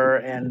occur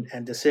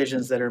and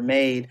decisions that are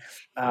made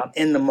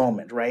in the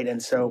moment, right?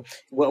 And so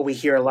what we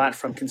hear a lot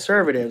from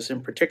conservatives,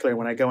 in particular,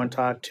 when I go and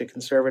talk to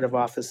conservative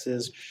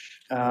offices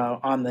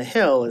on the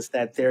Hill, is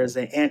that there's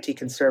an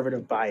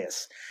anti-conservative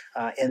bias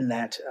in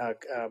that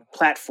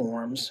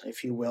platforms,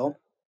 if you will,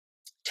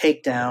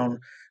 take down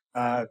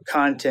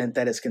content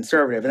that is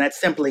conservative, and that's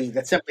simply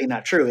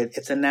not true.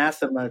 It's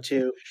anathema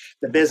to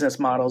the business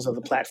models of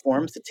the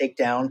platforms to take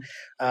down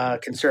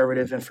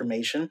conservative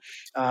information.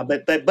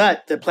 But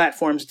the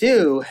platforms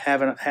do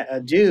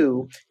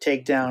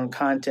take down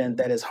content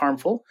that is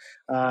harmful,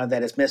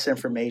 that is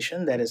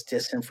misinformation, that is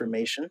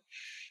disinformation.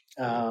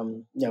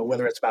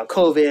 whether it's about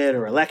COVID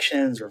or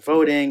elections or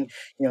voting,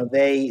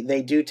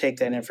 they do take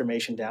that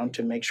information down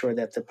to make sure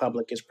that the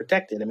public is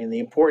protected. I mean, the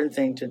important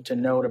thing to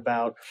note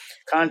about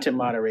content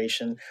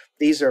moderation,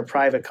 these are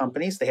private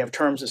companies. They have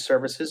terms of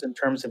services and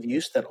terms of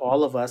use that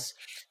all of us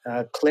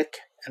click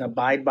and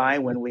abide by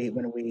when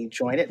we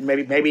join it. And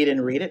maybe you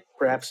didn't read it.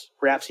 Perhaps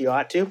you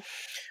ought to.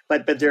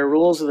 But there are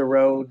rules of the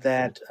road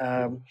that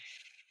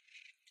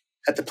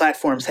the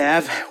platforms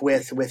have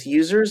with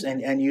users,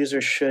 and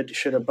users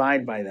should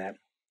abide by that.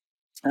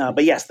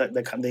 But yes,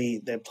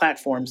 the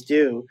platforms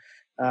do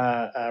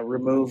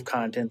remove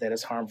content that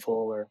is harmful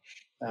or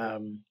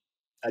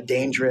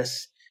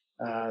dangerous.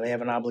 They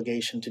have an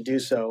obligation to do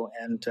so,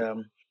 and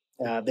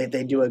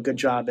they do a good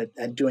job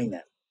at doing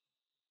that.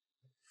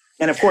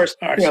 And of course,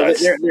 All right,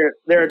 so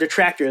there are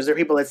detractors. There are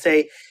people that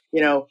say,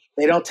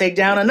 they don't take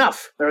down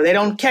enough, or they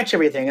don't catch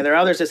everything. And there are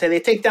others that say they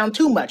take down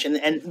too much.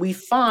 And we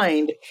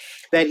find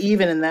that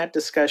even in that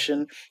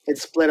discussion,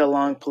 it's split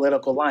along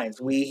political lines.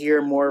 We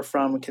hear more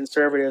from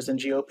conservatives and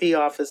GOP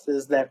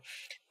offices that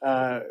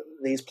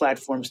these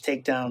platforms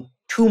take down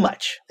too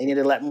much. They need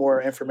to let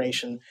more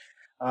information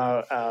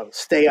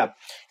stay up.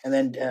 And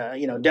then,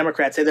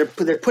 Democrats say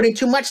they're putting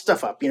too much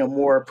stuff up.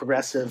 More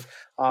progressive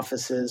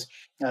offices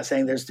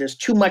saying there's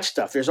too much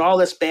stuff. There's all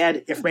this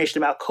bad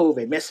information about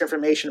COVID,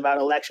 misinformation about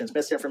elections,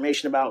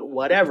 misinformation about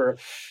whatever,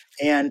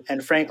 and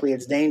frankly,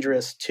 it's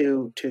dangerous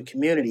to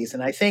communities.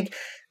 And I think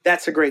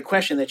that's a great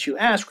question that you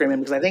asked,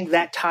 Raymond, because I think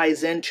that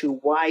ties into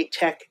why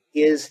tech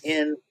is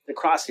in the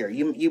crosshair.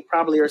 You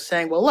probably are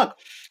saying, well, look,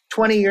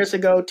 20 years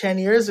ago, 10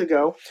 years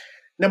ago,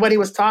 nobody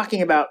was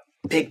talking about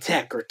big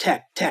tech or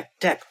tech.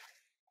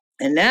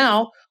 And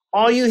now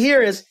all you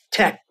hear is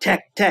tech.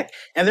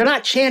 And they're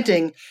not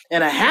chanting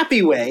in a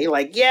happy way,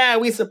 like, yeah,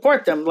 we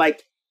support them.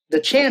 Like the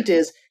chant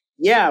is,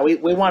 yeah, we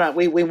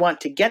want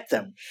to get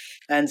them.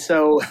 And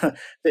so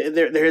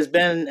there has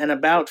been an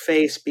about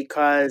face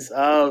because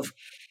of,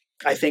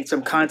 I think,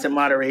 some content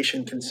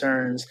moderation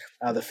concerns,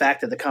 the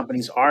fact that the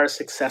companies are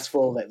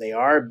successful, that they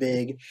are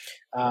big,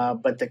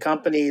 but the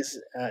companies,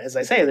 as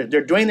I say,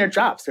 they're doing their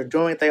jobs. They're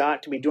doing what they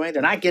ought to be doing.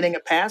 They're not getting a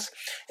pass.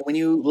 And when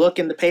you look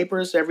in the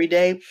papers every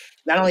day,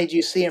 not only do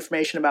you see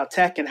information about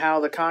tech and how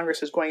the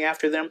Congress is going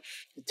after them,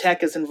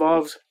 tech is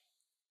involved.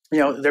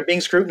 They're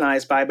being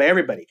scrutinized by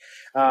everybody,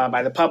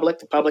 by the public.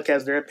 The public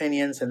has their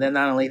opinions. And then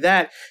not only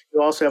that,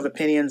 you also have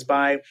opinions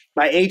by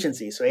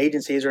agencies. So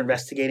agencies are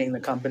investigating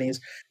the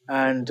companies.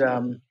 And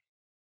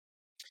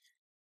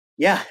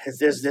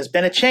there's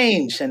been a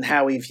change in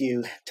how we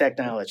view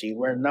technology.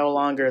 We're no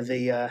longer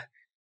the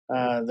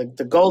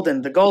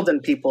golden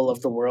people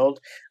of the world.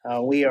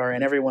 We are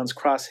in everyone's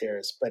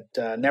crosshairs.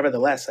 But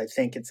nevertheless, I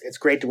think it's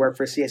great to work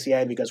for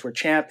CCIA because we're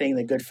championing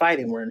the good fight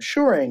and we're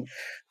ensuring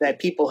that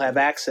people have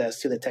access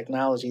to the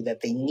technology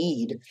that they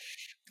need.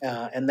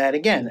 And that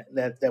again,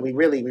 that we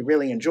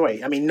really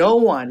enjoy. I mean, no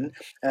one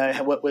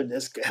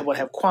would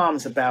have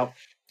qualms about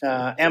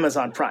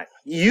Amazon Prime.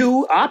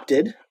 You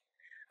opted,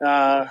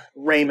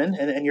 Raymond,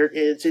 and you're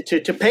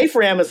to pay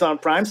for Amazon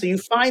Prime, so you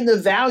find the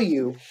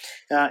value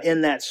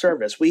in that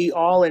service. We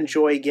all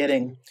enjoy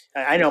getting.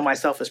 I know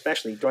myself,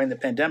 especially during the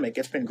pandemic,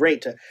 it's been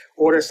great to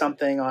order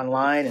something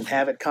online and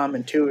have it come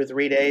in 2 or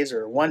 3 days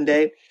or 1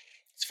 day.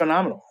 It's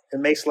phenomenal. It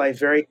makes life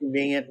very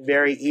convenient,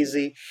 very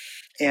easy.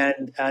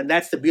 And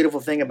that's the beautiful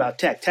thing about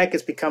tech. Tech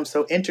has become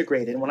so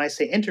integrated. And when I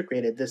say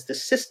integrated, the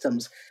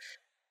systems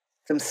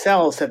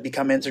themselves have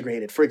become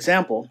integrated. For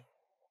example,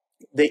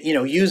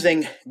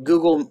 using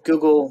Google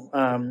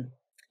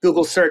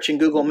search and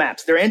Google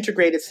Maps, they're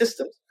integrated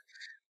systems.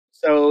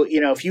 So,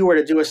 if you were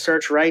to do a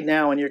search right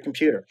now on your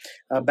computer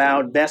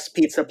about best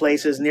pizza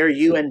places near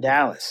you in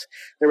Dallas,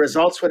 the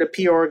results would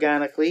appear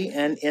organically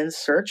and in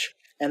search,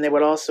 and they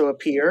would also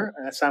appear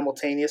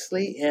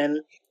simultaneously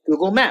in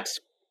Google Maps.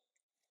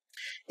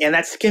 And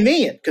that's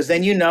convenient because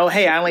then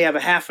hey, I only have a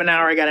half an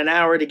hour. I got an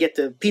hour to get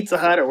to Pizza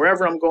Hut or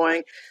wherever I'm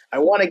going. I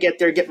want to get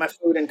there, get my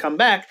food, and come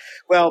back.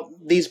 Well,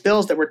 these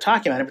bills that we're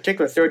talking about, in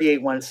particular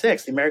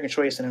 3816, the American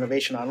Choice and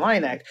Innovation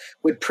Online Act,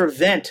 would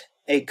prevent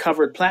a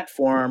covered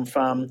platform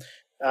from,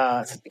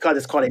 because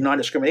it's called a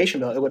non-discrimination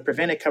bill, it would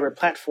prevent a covered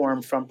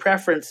platform from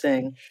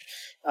preferencing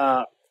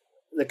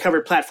the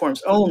covered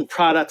platform's own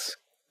products,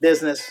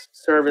 business,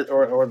 service,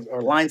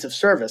 or lines of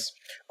service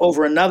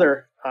over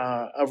another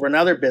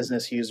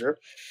business user.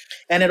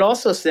 And it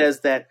also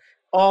says that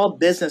all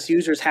business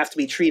users have to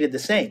be treated the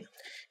same.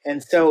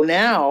 And so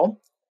now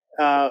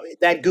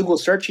that Google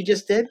search you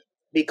just did,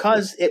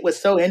 because it was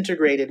so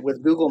integrated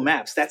with Google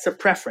Maps, that's a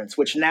preference,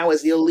 which now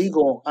is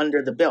illegal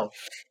under the bill.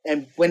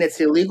 And when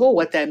it's illegal,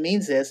 what that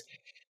means is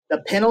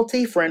the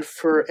penalty for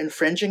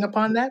infringing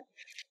upon that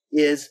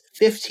is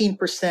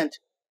 15%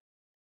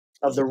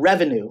 of the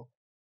revenue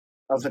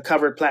of the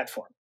covered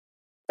platform.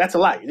 That's a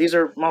lot. These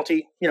are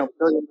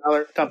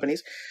multi-billion-dollar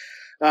companies.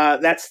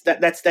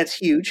 That's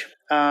huge.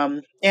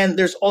 And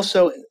there's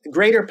also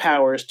greater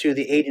powers to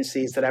the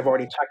agencies that I've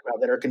already talked about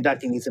that are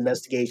conducting these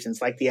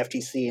investigations, like the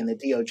FTC and the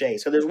DOJ.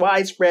 So there's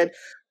widespread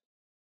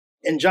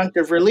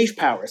injunctive relief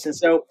powers. And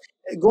so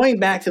going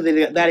back to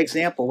that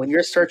example, when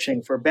you're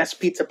searching for best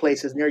pizza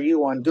places near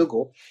you on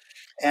Google,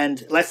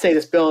 and let's say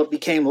this bill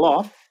became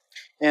law,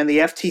 and the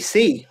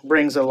FTC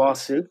brings a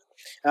lawsuit,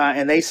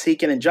 and they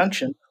seek an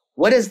injunction,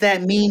 what does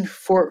that mean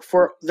for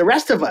the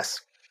rest of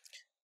us?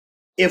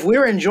 If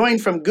we're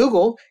enjoined from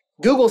Google,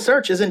 Google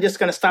search isn't just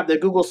going to stop the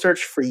Google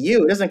search for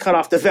you. It doesn't cut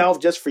off the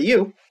valve just for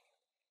you.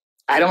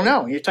 I don't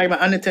know. You're talking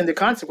about unintended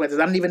consequences.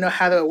 I don't even know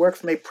how that would work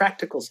from a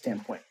practical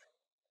standpoint.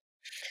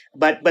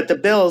 But the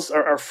bills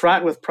are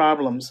fraught with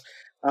problems,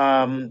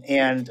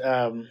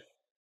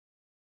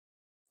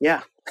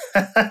 yeah.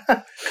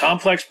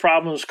 Complex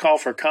problems call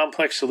for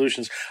complex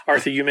solutions.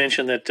 Arthur, you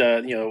mentioned that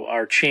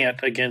our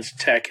chant against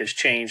tech has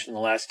changed in the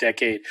last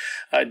decade.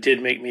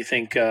 Did make me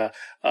think.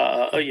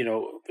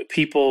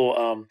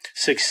 People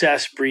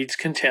success breeds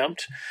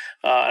contempt,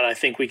 and I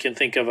think we can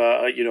think of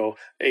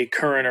a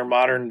current or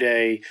modern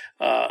day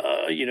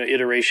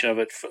iteration of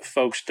it.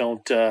 Folks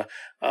don't.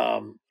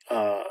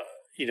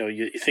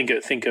 You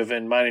think of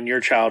in mine and your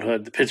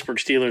childhood, the Pittsburgh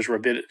Steelers were a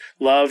bit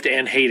loved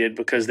and hated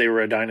because they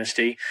were a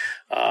dynasty.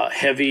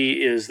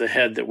 Heavy is the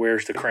head that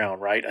wears the crown,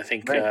 right? I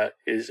think Right.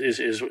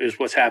 Is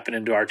what's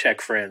happening to our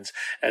tech friends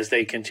as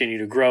they continue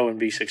to grow and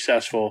be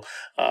successful.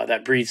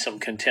 That breeds some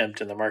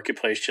contempt in the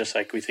marketplace, just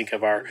like we think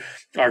of our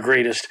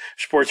greatest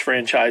sports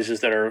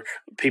franchises that are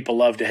people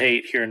love to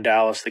hate here in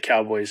Dallas. The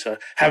Cowboys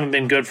haven't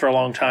been good for a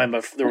long time,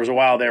 but there was a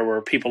while there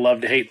where people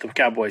love to hate the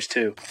Cowboys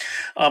too.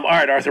 All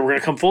right, Arthur, we're going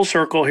to come full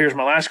circle. Here's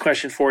my last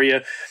question for you.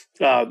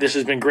 This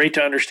has been great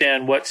to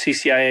understand what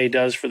CCIA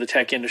does for the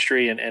tech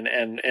industry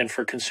and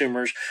for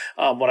consumers.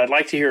 What I'd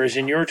like to hear is,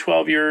 in your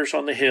 12 years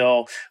on the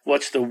Hill,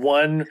 what's the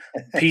one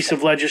piece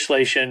of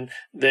legislation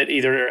that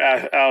either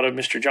out of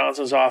Mr.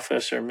 Johnson's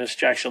office or Ms.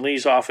 Jackson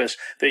Lee's office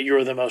that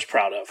you're the most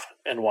proud of,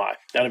 and why?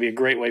 That'll be a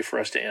great way for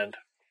us to end.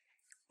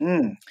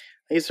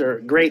 These are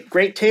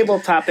great table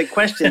topic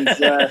questions.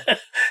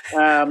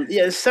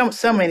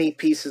 So many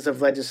pieces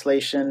of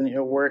legislation.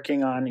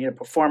 Working on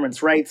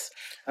performance rights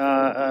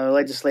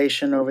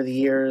legislation over the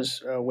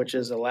years, which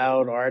has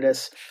allowed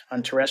artists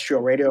on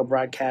terrestrial radio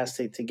broadcasts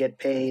to get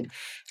paid,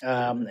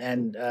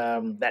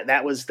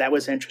 that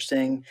was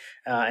interesting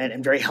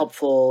and very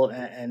helpful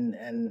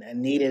and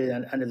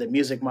needed under the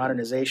Music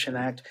Modernization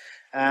Act.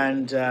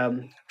 And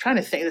trying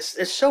to think,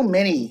 there's so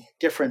many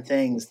different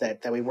things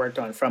that we worked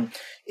on, from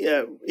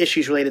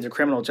issues related to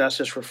criminal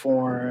justice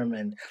reform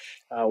and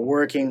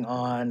working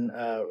on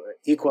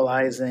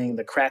equalizing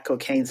the crack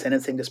cocaine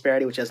sentencing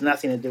disparity, which has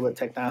nothing to do with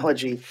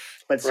technology,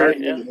 but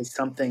certainly is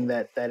something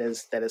that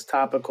is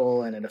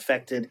topical, and it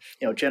affected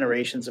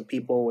generations of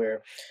people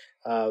where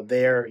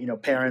their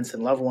parents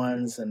and loved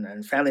ones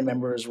and family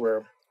members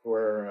were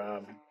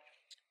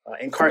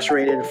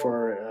incarcerated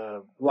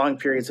for long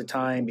periods of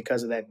time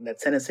because of that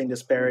sentencing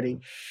disparity.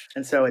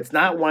 And so it's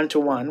not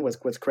one-to-one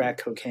with crack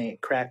cocaine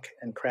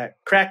and powder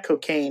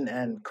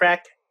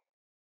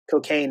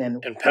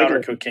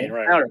cocaine,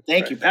 right? Powder.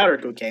 Thank you, powder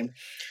cocaine.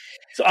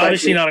 It's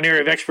obviously not an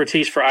area of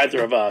expertise for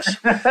either of us.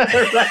 Right.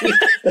 Exactly.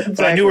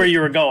 But I knew where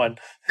you were going.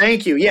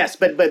 Thank you. Yes,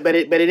 but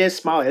it is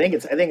small. I think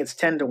it's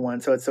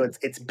 10-1. So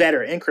it's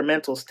better,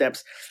 incremental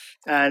steps.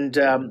 And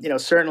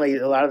certainly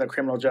a lot of the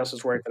criminal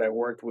justice work that I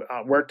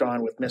worked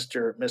on with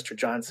Mr.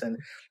 Johnson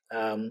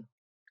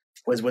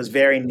was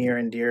very near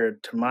and dear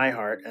to my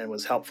heart and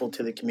was helpful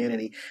to the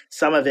community.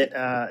 Some of it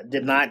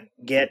did not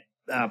get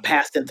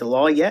passed into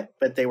law yet,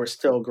 but they were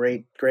still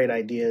great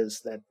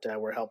ideas that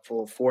were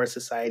helpful for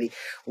society.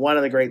 One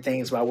of the great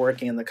things about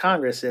working in the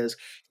Congress is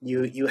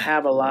you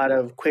have a lot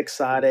of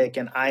quixotic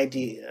and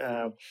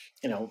ideological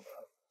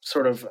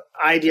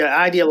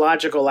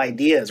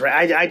ideas,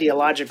 right?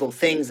 Ideological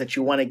things that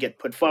you want to get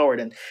put forward,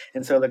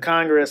 and so the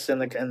Congress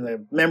and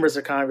the members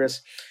of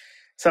Congress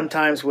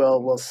sometimes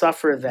will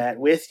suffer that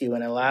with you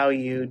and allow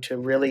you to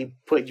really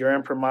put your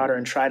imprimatur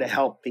and try to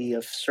help be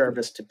of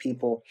service to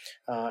people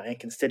and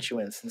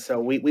constituents. And so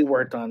we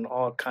worked on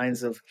all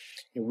kinds of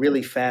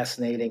really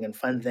fascinating and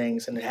fun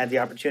things, and had the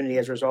opportunity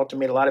as a result to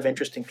meet a lot of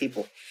interesting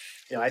people.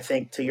 I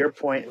think, to your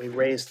point we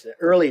raised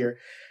earlier,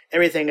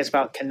 everything is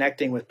about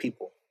connecting with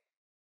people.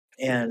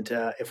 And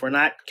if we're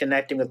not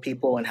connecting with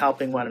people and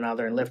helping one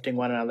another and lifting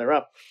one another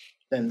up,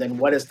 then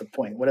what is the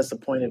point? What is the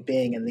point of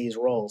being in these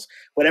roles?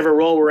 Whatever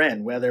role we're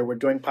in, whether we're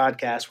doing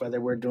podcasts, whether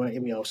we're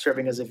doing,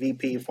 serving as a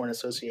VP for an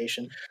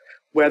association,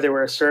 whether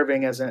we're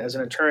serving as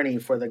an attorney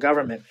for the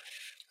government,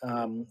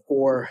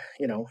 or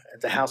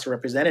at the House of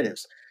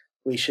Representatives,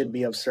 we should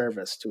be of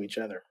service to each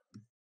other.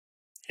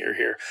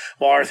 Here.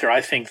 Well, Arthur,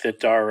 I think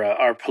that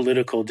our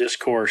political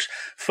discourse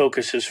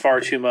focuses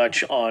far too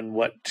much on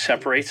what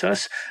separates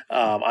us.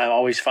 I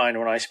always find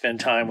when I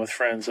spend time with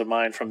friends of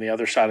mine from the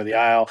other side of the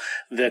aisle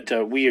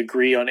that we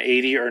agree on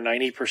 80 or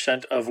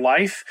 90% of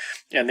life,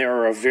 and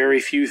there are very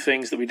few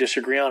things that we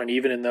disagree on, and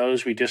even in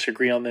those, we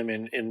disagree on them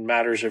in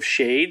matters of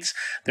shades.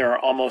 There are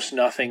almost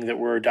nothing that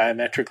we're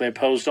diametrically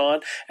opposed on,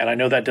 and I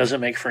know that doesn't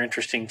make for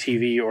interesting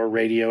TV or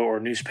radio or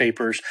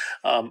newspapers,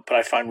 but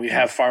I find we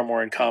have far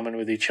more in common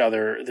with each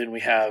other than we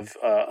have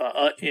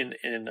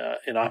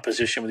in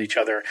opposition with each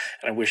other.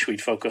 And I wish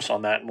we'd focus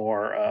on that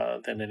more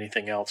than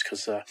anything else,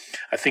 because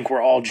I think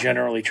we're all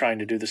generally trying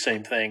to do the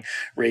same thing: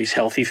 raise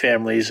healthy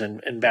families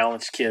and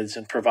balanced kids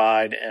and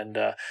provide and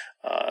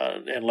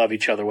love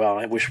each other well.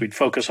 And I wish we'd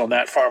focus on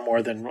that far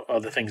more than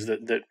other things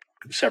that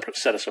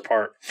set us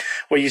apart.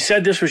 Well, you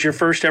said this was your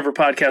first ever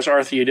podcast,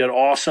 Arthur. You did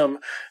awesome.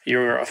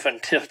 You're a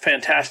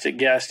fantastic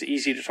guest,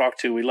 easy to talk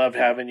to. We loved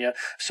having you,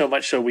 so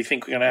much so we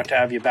think we're going to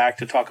have you back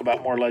to talk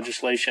about more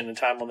legislation and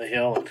time on the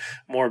Hill and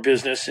more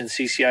business in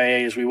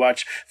CCIA as we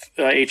watch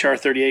HR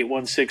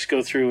 3816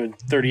 go through and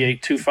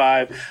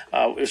 3825.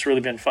 It's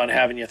really been fun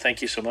having you.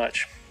 Thank you so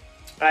much.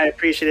 I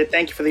appreciate it.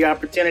 Thank you for the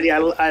opportunity.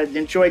 I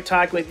enjoyed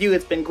talking with you.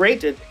 It's been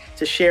great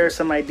to share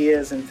some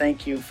ideas, and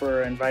thank you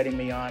for inviting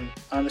me on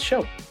the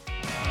show.